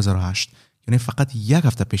 می 2008 یعنی فقط 1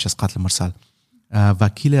 هفته پیش از قتل مرسل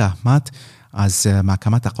وکیل احمد از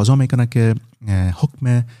محکمه تقاضا میکنه که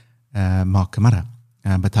حکم محاکمه را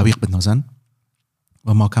به تعویق بندازن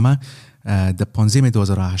و محکمه در 15 می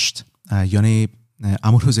 2008 یعنی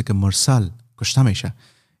امور روزی که مرسل کشته میشه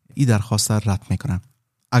این درخواست رد میکنن.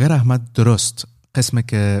 اگر احمد درست قسمی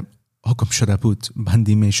که حکم شده بود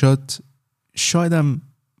بندی میشد شاید هم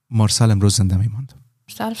مرسل امروز زنده میماند.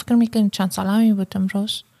 مرسل فکر میکنی چند ساله می بود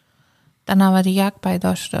امروز؟ در 91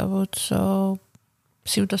 پیدا شده بود،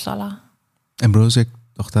 32 ساله. امروز یک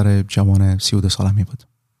دختر جوان 32 ساله می بود.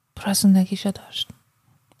 پر زندگیشو داشت.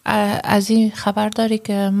 از این خبر داری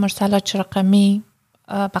که مرسل چرقمی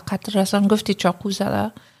به قتل رسان؟ گفتی چاقو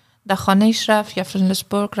زده، در خانهش رفت یا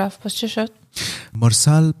فرنسبورگ رفت، پس چه شد؟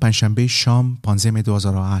 مرسل پنجشنبه شام 15 می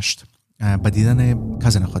 2008 به دیدن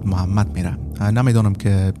کزن خود محمد میره. نمیدونم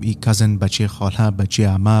که این کزن بچه خاله، بچه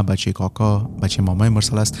عمه، بچه کاکا، بچه مامای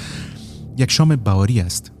مرسل است. یک شام بهاری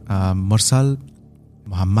است. مرسل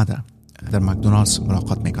محمد در مکدونالدز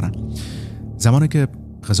ملاقات میکنن. زمانی که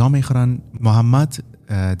غذا میخورن محمد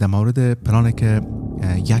در مورد پلانی که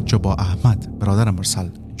یک جا با احمد برادر مرسل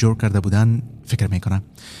جور کرده بودن فکر میکنن.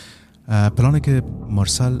 پلانی که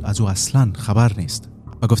مرسل از او اصلا خبر نیست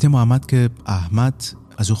و گفته محمد که احمد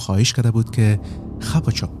از او خواهش کرده بود که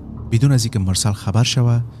خپچو بدون از اینکه مرسل خبر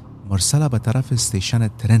شوه مرسل به طرف استیشن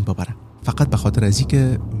ترن ببره، فقط به خاطر از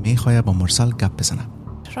اینکه میخواد با مرسل گپ بزنه.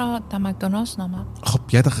 چرا در مکدونالدز نامد؟ خب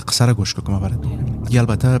یه دقیقه قصه را گوش کنم برات. یه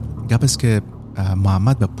البته گپ است که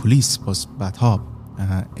محمد به پلیس باز بعدها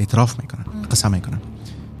اعتراف میکنه، قسم میکنه.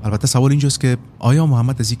 البته سوال اینجاست که آیا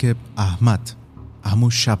محمد از اینکه احمد همون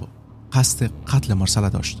شب قصد قتل مرسل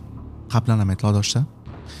داشت قبلا هم اطلاع داشته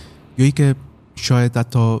یا ای که شاید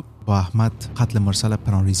حتی با احمد قتل مرسل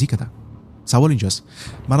پناهریزی کرده؟ سوال اینجاست.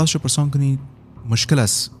 من راستش پرسان کنی مشکل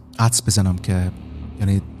است حدس بزنم که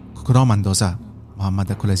یعنی کدام اندازه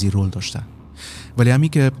محمد کل از این رول داشته، ولی همی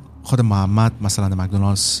که خود محمد مثلا در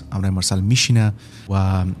مکدونالدز امرای مرسل میشینه و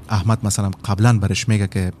احمد مثلا قبلا برش میگه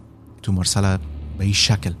که تو مرسل به این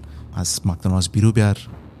شکل از مکدونالدز بیرو بیار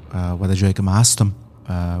و در جایی که من هستم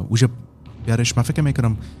اوجه بیارش. من فکر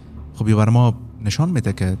میکنم خب یه بر ما نشان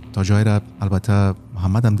میده که تا جایی را البته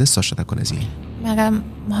محمد هم دست داشته کل از این. مگه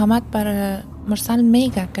محمد بر مرسل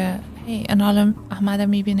میگه که این حال احمد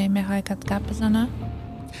میبینه میخواه که گپ بزنه؟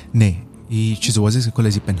 نه، این چیز واضحه که کل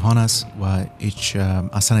از این پنهان است و هیچ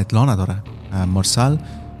اصلا اطلاع نداره. مرسل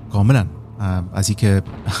کاملا از این که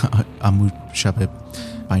امو شب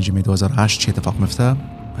 5 می 2008 چه اتفاق میفته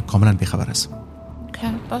کاملا بیخبر است.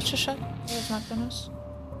 باز چه شد؟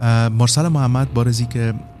 مرسل محمد بارزی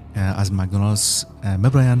که از مکدونالدز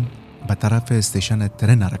مبراین به طرف استیشن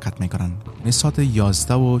ترن حرکت میکنن. این ساعت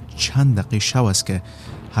 11 و چند دقیقه شب است که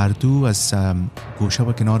هر دو از گوشه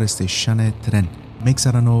و کنار استیشن ترن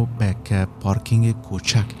میگذرن و به یک پارکینگ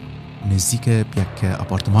کوچک نزدیک یک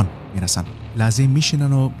آپارتمان میرسن. لحظه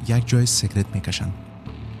میشینن و یک جای سیگرت میکشن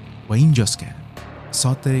و اینجاست که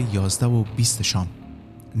ساعت 11 و 20 شام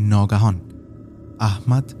ناگهان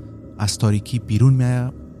احمد از تاریکی بیرون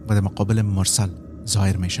میاد و در مقابل مرسل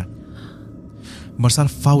ظاهر میشه. مرسل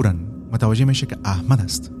فوراً متوجه میشه که احمد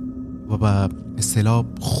است و به اصطلاح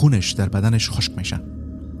خونش در بدنش خشک میشه.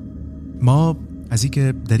 ما از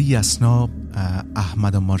اینکه در این اثنا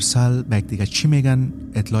احمد و مرسل به یکدیگر چی میگن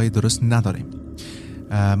اطلاعی درست نداریم.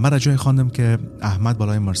 من را جای خواندم که احمد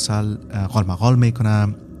بالای مرسل قال مقال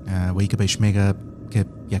میکنه و ای که بهش میگه که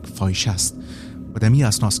یک فاحشه است و در این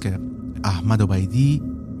اثناست که احمد عبیدی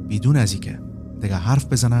بدون از اینکه دیگه حرف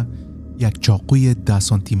بزنه یک چاقوی 10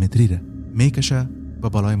 سانتی متری را میکشه و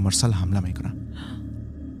بالای مرسل حمله میکنه.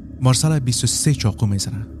 مرسل 23 چاقو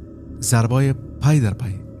میزنه. ضربای پای در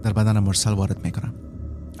پای در بدن مرسل وارد میکنه.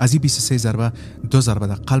 از این 23 ضربه 2 ضربه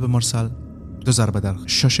در قلب مرسل، 2 ضربه در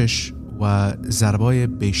ششش و ضربای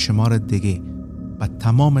بیشمار دیگه به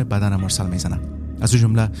تمام بدن مرسل میزنه. از اون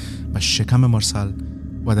جمله به شکم مرسل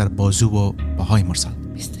و در بازو و پاهای مرسل.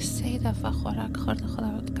 23 دفعه خوراک خورد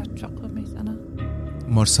خدا که چاقو میزنه.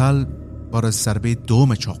 مرسل بار از ضربه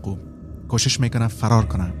دوم چاقو کوشش میکنه فرار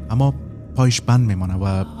کنه اما پایش بند میمانه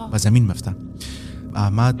و به زمین میفته.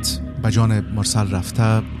 احمد به جان مرسل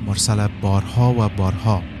رفته. مرسل بارها و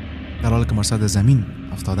بارها در حالی که مرسل در زمین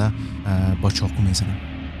افتاده با چاقو میزنه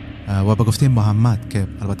و به گفته محمد که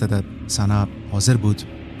البته در صحنه حاضر بود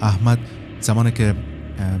احمد زمانی که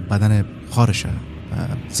بدن خارش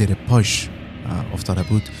زیر پاش افتاده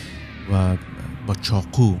بود و با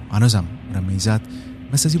چاقو هنوزم اون میزد،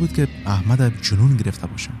 مثل ازی بود که احمد جنون گرفته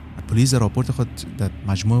باشه. پلیس راپورت خود در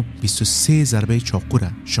مجموع 23 ضربه چاقو را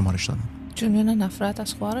شمارش دادن. جنون نفرت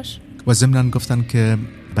از خارش. و ضمناً گفتن که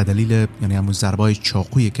به دلیل یعنی همون ضربای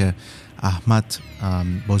چاقویی که احمد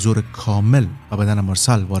با زور کامل به بدن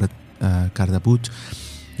مرسل وارد کرده بود،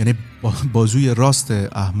 یعنی بازوی راست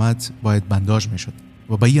احمد باید بنداژ میشد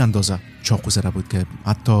و به این اندازه چاقو زده بود که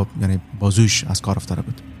حتی یعنی بازویش از کار افتاده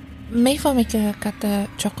بود. میفهمی که کت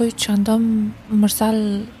چاقوی چندم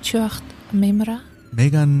مرسل چی وقت میمره؟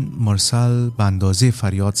 میگن مرسل به اندازه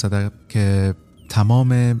فریاد زده که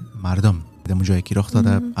تمام مردم در اونجایی که رخ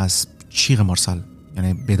داده از چیغ مرسل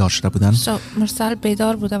یعنی بیدار شده بودن. مرسل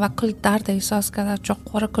بیدار بوده و کل درد احساس کرده،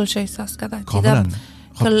 چاقو را کلش احساس کرده، کاملا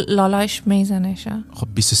کل لالایش میزنه. خب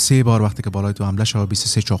 23 بار وقتی که بالای تو حمله شد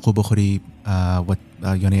 23 چاقو بخوری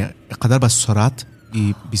و یعنی قدر به سرعت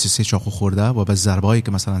 23 چاقو خورده و به ضربه‌ای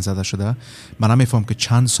که مثلا زده شده، من میفهم که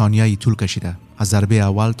چند ثانیه طول کشیده از ضربه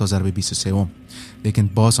اول تا ضربه 23م، لیکن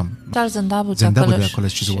بازم در زنده بود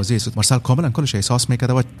کلش چیز واضحه است. مرسل کاملا کلش احساس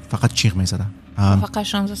میکرده و فقط چیغ میزده. فقط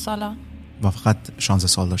 16 ساله و فقط 16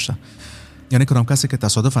 سال داشته. یعنی کدام کسی که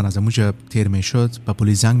تصادفاً از موجه تیر میشد به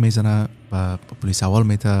پلیس زنگ میزنه و پلیس اول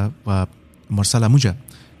میته و مرسل موجه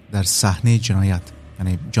در صحنه جنایت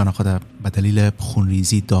یعنی جان خود به دلیل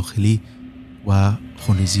خونریزی داخلی و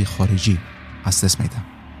خونریزی خارجی از دست میده.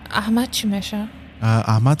 احمد چی میشه؟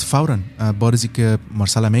 احمد فوراً بارزی که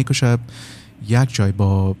مرسل میکشه یک جای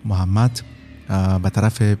با محمد به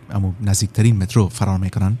طرف نزدیکترین مترو فرار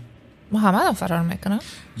میکنن. محمد هم فرار میکنه؟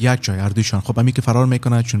 یک جای هر دویشان. خب امی که فرار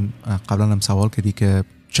میکنه، چون قبلا هم سوال کردی که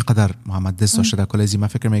چقدر محمد دست داشته در کل ازی، من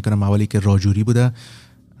فکر میکنم اولی که راجوری بوده،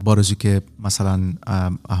 بارزی که مثلا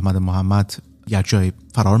احمد و محمد یک جای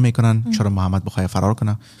فرار میکنن، چرا محمد بخواه فرار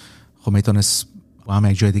کنه؟ خب میتونست با هم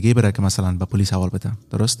یک جای دیگه بره که مثلا به پلیس حوال بده،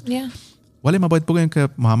 درست؟ ولی ما باید بگویم که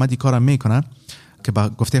محمد این کارم میکنه که با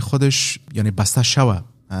گفته خودش یعنی بسته شوه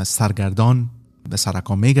سرگردان به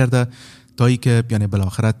سرکام میگرده تا ای که یعنی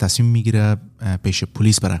بالاخره تصمیم میگیره پیش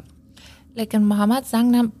پلیس بره. لیکن محمد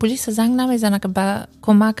پلیس زنگ نمیزنه که به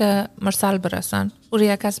کمک مرسل برسن، او رو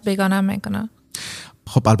یک کس بیگانه میکنه.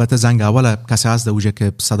 خب البته زنگ اول کسی هست در اوجه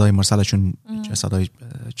که صدای مرسلشون صدای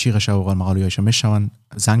چیغش و قلمقالیایش میشون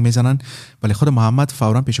زنگ میزنن، ولی خود محمد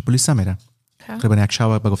فوراً پیش پلیس نمیره. تقریبا یک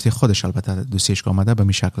شب به گفته خودش البته دوستیش آمده به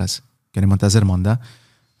می شکل است، یعنی منتظر مانده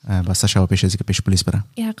بسته شب پیش از که پیش پلیس بره.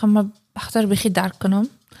 یک ما بخاطر بخی درک کنم،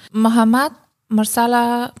 محمد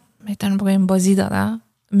مرسل میتونم بگویم بازی داده،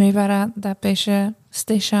 میبره در پیش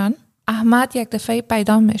استیشن. احمد یک دفعه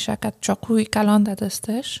پیدا میشه که چاقوی کلان در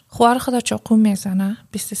دستش، خوار خدا چاقو میزنه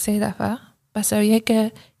 23 دفعه، بس یک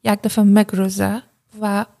دفعه مگروزه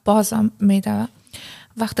و بازم میده.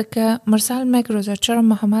 وقتی که مرسل مگروزه، چرا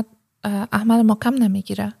محمد احمد ما کم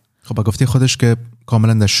نمیگیره؟ خب گفته خودش که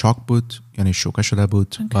کاملا در شاک بود، یعنی شوکه شده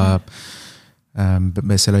بود و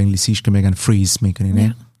به اصطلاح انگلیسیش که میگن فریز میکنی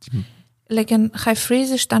نه؟ لیکن خیلی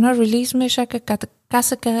فریزش تنها ریلیز میشه که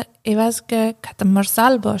کسی که ایواز که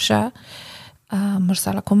مرسل باشه،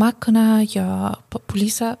 مرسل کمک کنه یا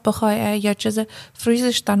پلیس بخواه یا چیز،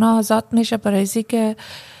 فریزش تنها آزاد میشه برای ازی که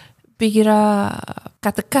بگیره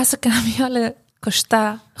کسی که همیال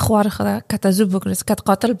کشته خوار خدا کتازو بگریزه، کت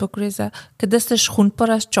قاتل بگریزه که دستش خون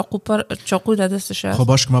پر است، چاقو در دستش است. خب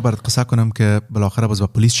باش که ما برات قصه کنم که بالاخره باز با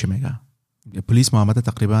پلیس چی میگه. پلیس محمد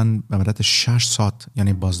تقریبا به مدت 6 ساعت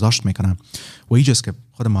یعنی بازداشت میکنه و اینجاست که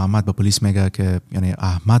خود محمد با پلیس میگه که یعنی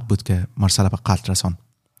احمد بود که مرسل به قتل رسان.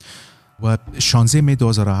 و 16 می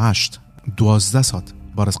 2008 12 ساعت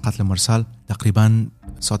بعد از قتل مرسل، تقریبا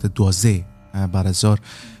ساعت 12 بعد از ظهر،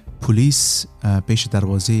 پلیس پیش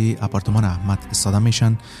دروازه آپارتمان احمد ایستاده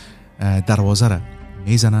میشن، دروازه را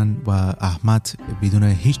میزنن و احمد بدون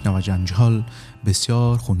هیچ نوع جنجال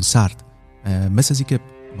بسیار خونسرد مثل ازی که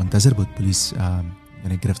منتظر بود پلیس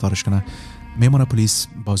یعنی گرفتارش کنه، میمونه پلیس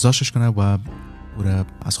بازداشتش کنه و او را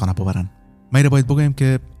از خانه ببرن. ما باید بگویم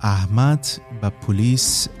که احمد به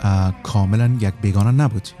پلیس کاملا یک بیگانه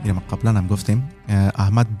نبود. یعنی ما قبلا هم گفتیم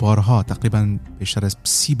احمد بارها تقریبا بیشتر از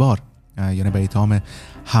 30 بار یعنی به اتهام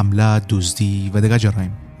حمله، دزدی و دیگر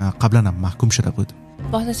جرایم قبلا هم محکوم شده بود.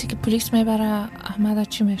 بعد از اینکه پلیس میبره احمد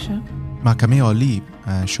چی میشه؟ محکمه عالی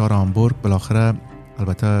شهر هامبورگ بالاخره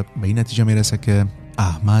البته به این نتیجه میرسه که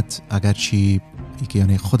احمد اگرچه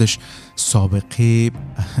یعنی خودش سابقه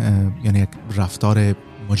یعنی یک رفتار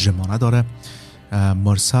مجرمانه داره،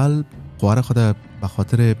 مرسل قوار خود به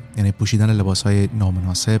خاطر یعنی پوشیدن لباسهای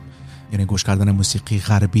نامناسب یعنی گوش کردن موسیقی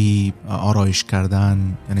غربی، آرایش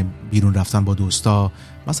کردن، یعنی بیرون رفتن با دوستا،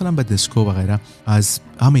 مثلا به دیسکو و غیره، از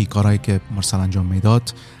همه کارهایی که مرسل انجام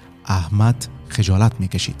میداد احمد خجالت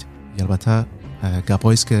میکشید. البته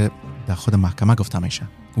گپایی است که در خود محکمه گفته میشه.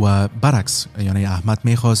 و برعکس، یعنی احمد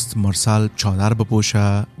میخواست مرسل چادر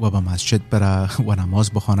بپوشه و به مسجد بره و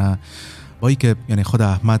نماز بخونه، با ای که یعنی خود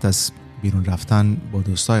احمد از بیرون رفتن با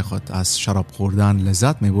دوستای خود، از شراب خوردن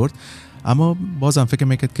لذت میبرد، اما بازم فکر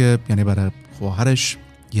میکرد که یعنی برای خواهرش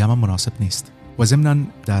یه هم مناسب نیست. و ضمناً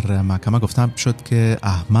در محکمه گفتم شد که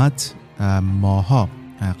احمد ماها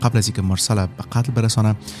قبل از اینکه مرسل به قتل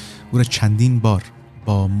برسانه او را چندین بار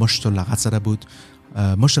با مشت و لغت زده بود.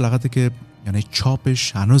 مشت و لغتی که یعنی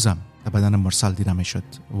چاپش هنوزم در بدن مرسل دیده میشد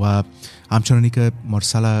و همچنانی که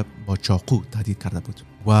مرسل با چاقو تهدید کرده بود.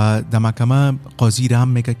 و در محکمه قاضی را هم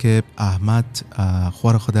میگه که احمد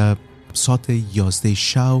خوار خود ساعت 11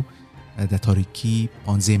 شب در تاریکی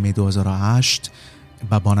 15 می 2008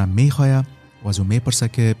 به بانم میخواه و از او میپرسه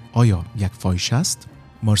که آیا یک فاحشه است؟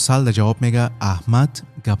 مرسل در جواب میگه احمد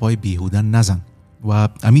گپای بیهوده نزن و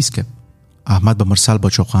امیست که احمد به مرسل با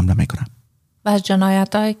چاقو حمله میکنه. و از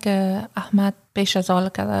جنایتایی که احمد پیش از حال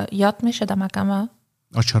کرده یاد میشه در محکمه؟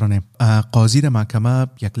 چرا نه؟ قاضی در محکمه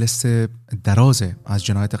یک لیست درازه از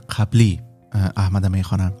جنایت قبلی احمد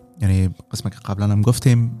میخوانه. یعنی قسمت که قبلا هم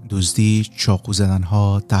گفتیم، دزدی، چاقو زدن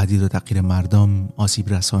ها، تهدید و تحقیر مردم،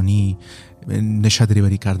 آسیب رسانی،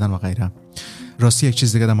 نشدریوری کردن و غیره. راستی یک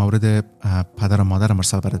چیز دیگه در مورد پدر و مادر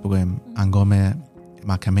مرسل برات بگویم. انگام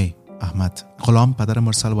محکمه احمد، غلام پدر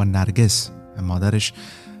مرسل و نرگس مادرش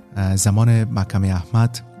زمان محکمه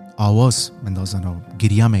احمد آواز مندازن و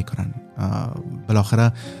گریه میکنن.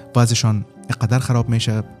 بالاخره بعضشان اقدر خراب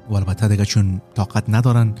میشه و البته دیگه چون طاقت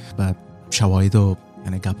ندارن به شواهد و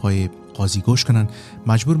یعنی گپ‌های قاضی گوش کنن،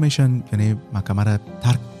 مجبور میشن یعنی محکمه را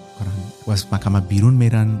ترک کنن و از محکمه بیرون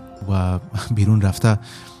میرن و بیرون رفته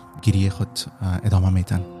گریه خود ادامه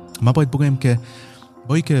میدن. ما باید بگویم که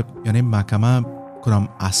با که یعنی محکمه کدام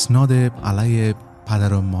اسناد علیه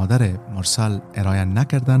پدر و مادر مرسل ارائه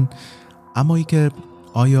نکردن، اما ای که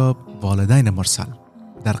آیا والدین مرسل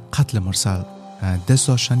در قتل مرسل دست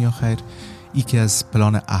داشتن یا خیر، ای که از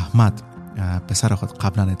پلان احمد پسر خود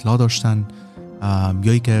قبلا اطلاع داشتن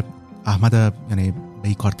یا ای که احمد یعنی به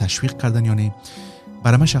این کار تشویق کردن یا نه،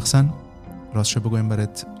 برای من شخصا راستش بگویم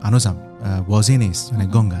برات هنوزم واضح نیست، یعنی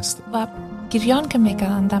گنگ است. و گریان که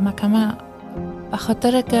میکنن در محکمه به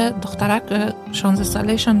خاطر که دخترک 16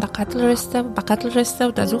 سالهشان به قتل رسته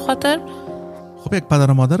و از او خاطر. خب یک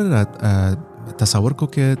پدر و مادر را تصور کو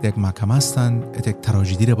که یک محکمه هستن، یک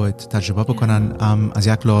تراژدی را باید تجربه بکنن. از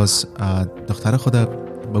یک لحاظ دختر خود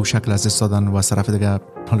به او شکل از دست دادن و از طرف دیگه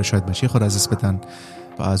حالا شاید بچه خود از دست بدن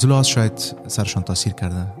و از لحاظ شاید سرشان تاثیر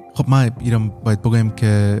کرده. خب ما ایران باید بگویم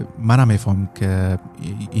که من هم میفهم که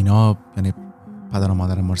اینا یعنی پدر و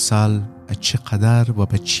مادر مرسل چقدر و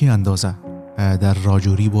به چی اندازه در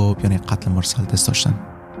راجوری و یعنی قتل مرسل دست داشتن.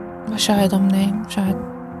 و شاید هم نه، شاید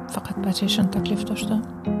فقط بچهشان تکلیف داشتن.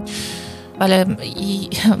 ولی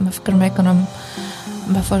من فکر میکنم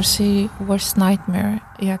به فارسی worst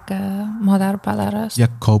nightmare یک مادر پدر است، یک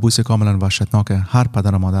کابوس کاملا وحشتناک هر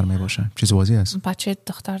پدر و مادر می باشه. چیز واضح است بچه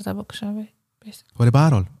دختر ده بکشه. ولی به هر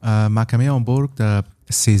حال محکمه هامبورگ در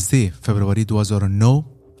 13 فبروری 2009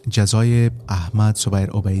 جزای احمد صبیر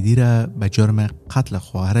عبیدی را به جرم قتل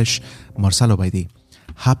خواهرش مرسل عبیدی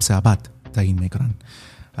حبس ابد تعیین میکنن.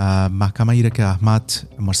 محکمه ایره که احمد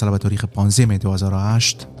مرسل به تاریخ 15 می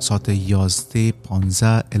 2008 ساعت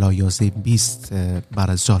 11:15 الی 11:20 بعد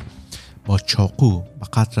از ظهر با چاقو به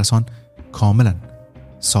قتل رسان کاملا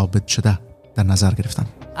ثابت شده در نظر گرفتن.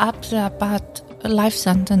 حبس ابد، لایف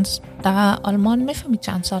سنتنس در آلمان میفهمی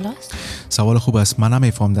چند سال است؟ سوال خوب است. من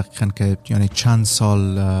نمیفهم دقیقاً که یعنی چند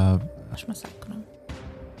سال. باش مثلا کنم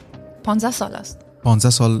 15 سال است. 15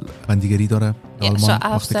 سال بندیگری داره آلمان.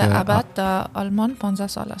 حبس ابد در آلمان 15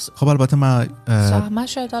 سال است. خب البته ما احمد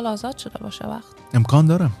شاید آزاد شده باشه وقت.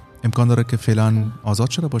 امکان داره که فعلا آزاد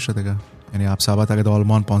شده باشه دیگه. یعنی حبس ابد اگه در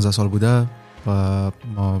آلمان 15 سال بوده و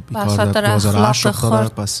ما بیکار در 2008 افتاده،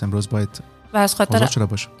 پس امروز باید و از خاطر شده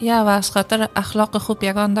باشه. یا و از خاطر اخلاق خوب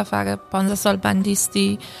یگان دفعه 15 سال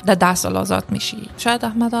بندیستی در 10 سال آزاد میشی. شاید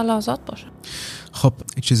احمد آزاد باشه. خب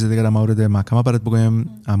یک چیز دیگه در مورد محکمه برات بگویم.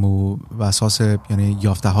 اما و اساس یعنی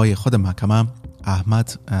یافته های خود محکمه،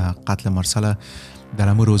 احمد قتل مرسل در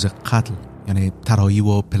همون روز قتل یعنی طراحی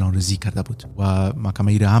و پلانریزی کرده بود و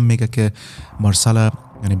محکمه ایره هم میگه که مرسل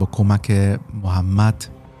یعنی با کمک محمد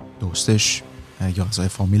دوستش یا اعضای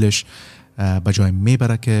فامیلش به جای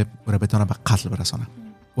میبره که او را بتونه به قتل برسانه.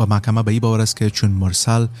 و محکمه به این باور است که چون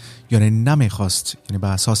مرسل یعنی نمیخواست، یعنی به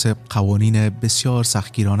اساس قوانین بسیار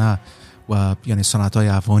سختگیرانه و یعنی صنعت‌های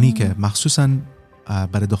افغانی که مخصوصاً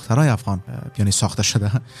برای دخترای افغان یعنی ساخته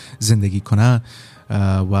شده زندگی کنه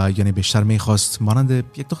و یعنی بیشتر میخواست مانند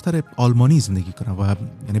یک دختر آلمانی زندگی کنه و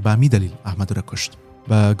یعنی به همین دلیل احمد رو کشت.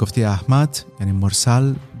 و گفته احمد یعنی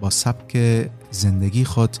مرسل با سبک زندگی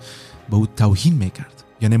خود به او توهین میکرد.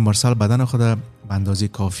 یعنی مرسل بدن خود به اندازه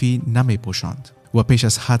کافی نمیپوشاند و پیش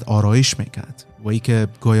از حد آرایش میکرد و ای که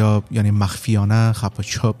گویا یعنی مخفیانه خپ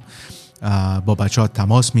چپ با بچه ها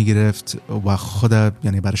تماس میگرفت و خود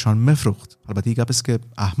یعنی برشان مفروخت. البته این گپ است که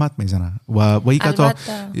احمد میزنه و ای که تا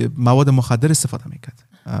مواد مخدر استفاده میکرد.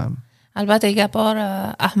 البته یک بار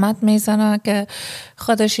احمد میزنه که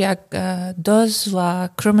خودش یک دزد و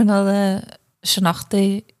کریمینال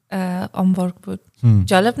شناخته آمبورگ بود.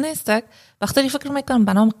 جالب نیست وقتی فکر میکنم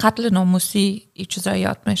به نام قتل ناموسی این چیزا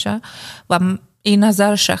یاد میشه و این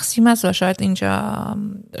نظر شخصی است و شاید اینجا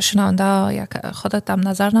شنونده یک خودت هم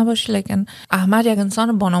نظر نباشی، لیکن احمد یک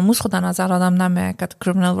انسان با ناموس خود نظر آدم نمیکرد.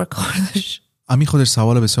 کریمینال رکوردش امی خودش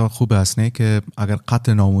سوال بسیار خوب است نه که اگر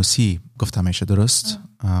قتل ناموسی گفته میشه درست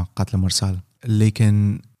قتل مرسل،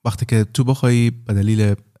 لیکن وقتی که تو بخوای به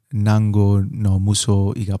دلیل ننگ و ناموس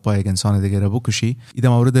و ایگاپا یک انسان دیگه رو بکشی، ایده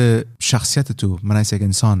مورد شخصیت تو منیس یک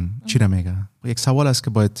انسان چی رو میگه؟ یک سوال است که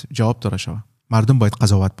باید جواب داره شوه. مردم باید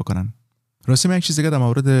قضاوت بکنن. راستی یک چیز دیگه در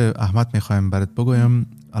مورد احمد میخوایم برات بگویم.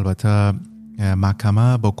 البته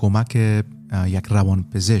محکمه با کمک یک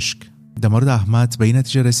روانپزشک در مورد احمد به این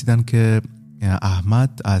نتیجه رسیدن که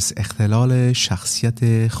احمد از اختلال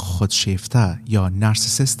شخصیت خودشیفته یا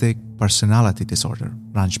نارسیسیستیک پرسونالیتی دیسوردر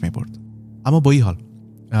رنج میبرد. اما با این حال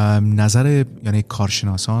نظر یعنی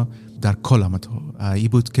کارشناسان در کل ای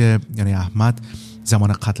بود که یعنی احمد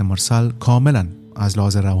زمان قتل مرسل کاملا از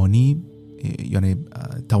لحاظ روانی یعنی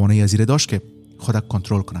توانایی ازیره داشت که خودک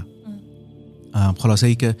کنترل کنه. خلاصه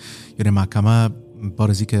ای که یعنی محکمه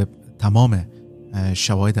بارزی که تمام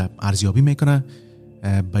شواهد ارزیابی میکنه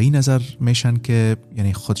به این نظر میشن که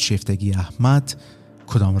یعنی خودشیفتگی احمد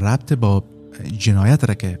کدام ربط با جنایت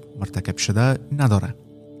را که مرتکب شده نداره.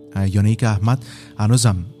 یعنی ای که احمد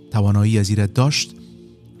هنوزم توانایی ازیره داشت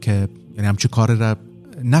که یعنی همچه کار را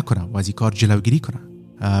نکنه و از این کار جلوگیری کنه.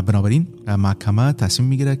 بنابراین محکمه تصمیم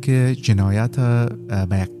میگیره که جنایت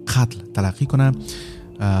به یک قتل تلقی کنه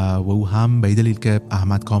و او هم به دلیل که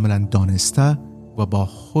احمد کاملا دانسته و با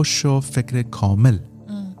خوش و فکر کامل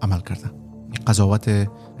عمل کرده. قضاوت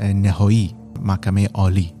نهایی محکمه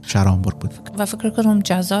عالی شهرآمبورگ بود و فکر کنم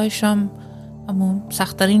جزایشم اما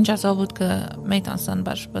سخت‌ترین جزا بود که میتونستن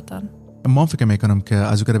برش بدن. من فکر میکنم که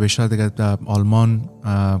از اگر بیشتر دیگه در آلمان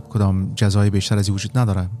کدام جزای بیشتر از این وجود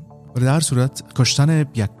نداره. ولی در هر صورت کشتن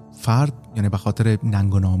یک فرد یعنی به خاطر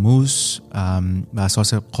ننگ و ناموس به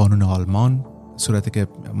اساس قانون آلمان، صورتی که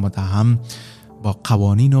متهم با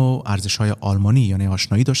قوانین و ارزش‌های آلمانی یعنی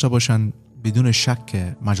آشنایی داشته باشن، بدون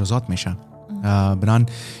شک مجازات میشن. بنان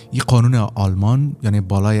این قانون آلمان یعنی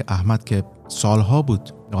بالای احمد که سالها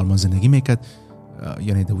بود آلمان زندگی میکرد،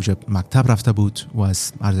 یعنی در وجه مکتب رفته بود و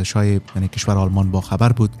از ارزش‌های یعنی کشور آلمان با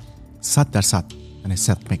خبر بود، 100% یعنی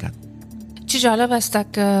صدق میکرد. چی جالب است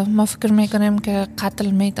که ما فکر میکنیم که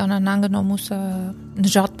قتل میتونه ننگ و ناموس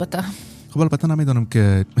نجات بده. خب البته نمیدونم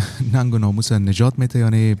که ننگ و ناموس نجات میده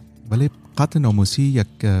یعنی، ولی قتل ناموسی یک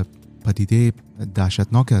پدیده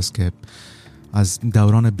دهشتناک است که از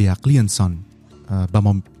دوران بیعقلی انسان به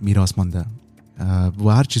ما میراث مانده و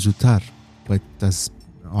هر چه زودتر باید از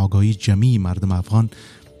آگاهی جمعی مردم افغان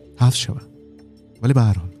حفظ شود. ولی به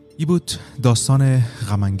هر حال این بود داستان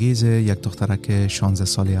غم‌انگیز یک دخترک 16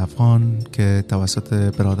 ساله افغان که توسط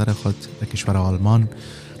برادر خود در کشور آلمان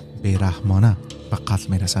بیرحمانه به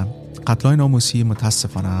قتل میرسند. قتل‌های ناموسی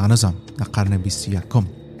متاسفانه هنوزم در قرن 21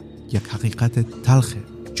 یک حقیقت تلخ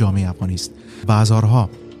جامعه افغانی است و هزارها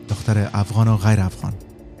دختر افغان و غیر افغان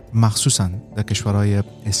مخصوصاً در کشورهای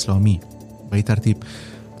اسلامی به این ترتیب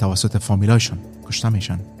توسط فامیلایشون کشته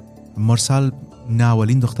میشن. مرسل نه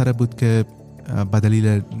اولین دختر بود که به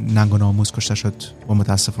دلیل ننگ و ناموس کشته شد و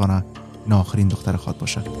متاسفانه نه آخرین دختر خود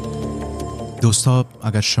باشد. دوستا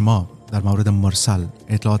اگر شما در مورد مرسل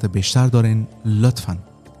اطلاعات بیشتر دارین لطفاً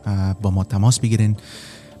با ما تماس بگیرین.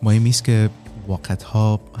 مهم است که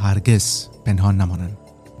واقعیت‌ها هرگز پنهان نمانند.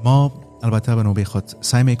 ما البته به نوبه خود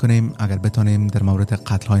سعی میکنیم اگر بتانیم در مورد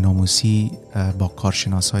قتل‌های ناموسی با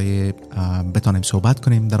کارشناسای بتانیم صحبت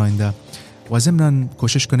کنیم در آینده و ضمناً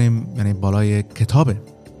کوشش کنیم یعنی بالای کتاب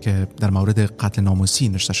که در مورد قتل ناموسی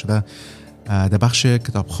نوشته شده در بخش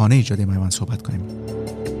کتابخانه جاده میوان صحبت کنیم.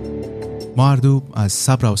 ما هر دو از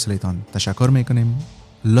صبر و حوصله‌تان تشکر میکنیم.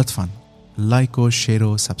 لطفاً لایک و شیر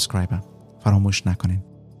و سابسکرایب فراموش نکنین.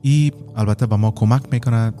 این البته به ما کمک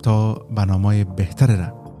میکنه تا برنامه‌های بهتری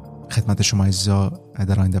را خدمت شما عزیزا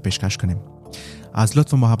در آینده پیشکش کنیم. از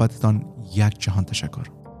لطف و محبتتان یک جهان تشکر.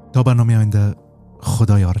 تا برنامه آینده،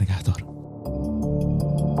 خدا یار نگهدار.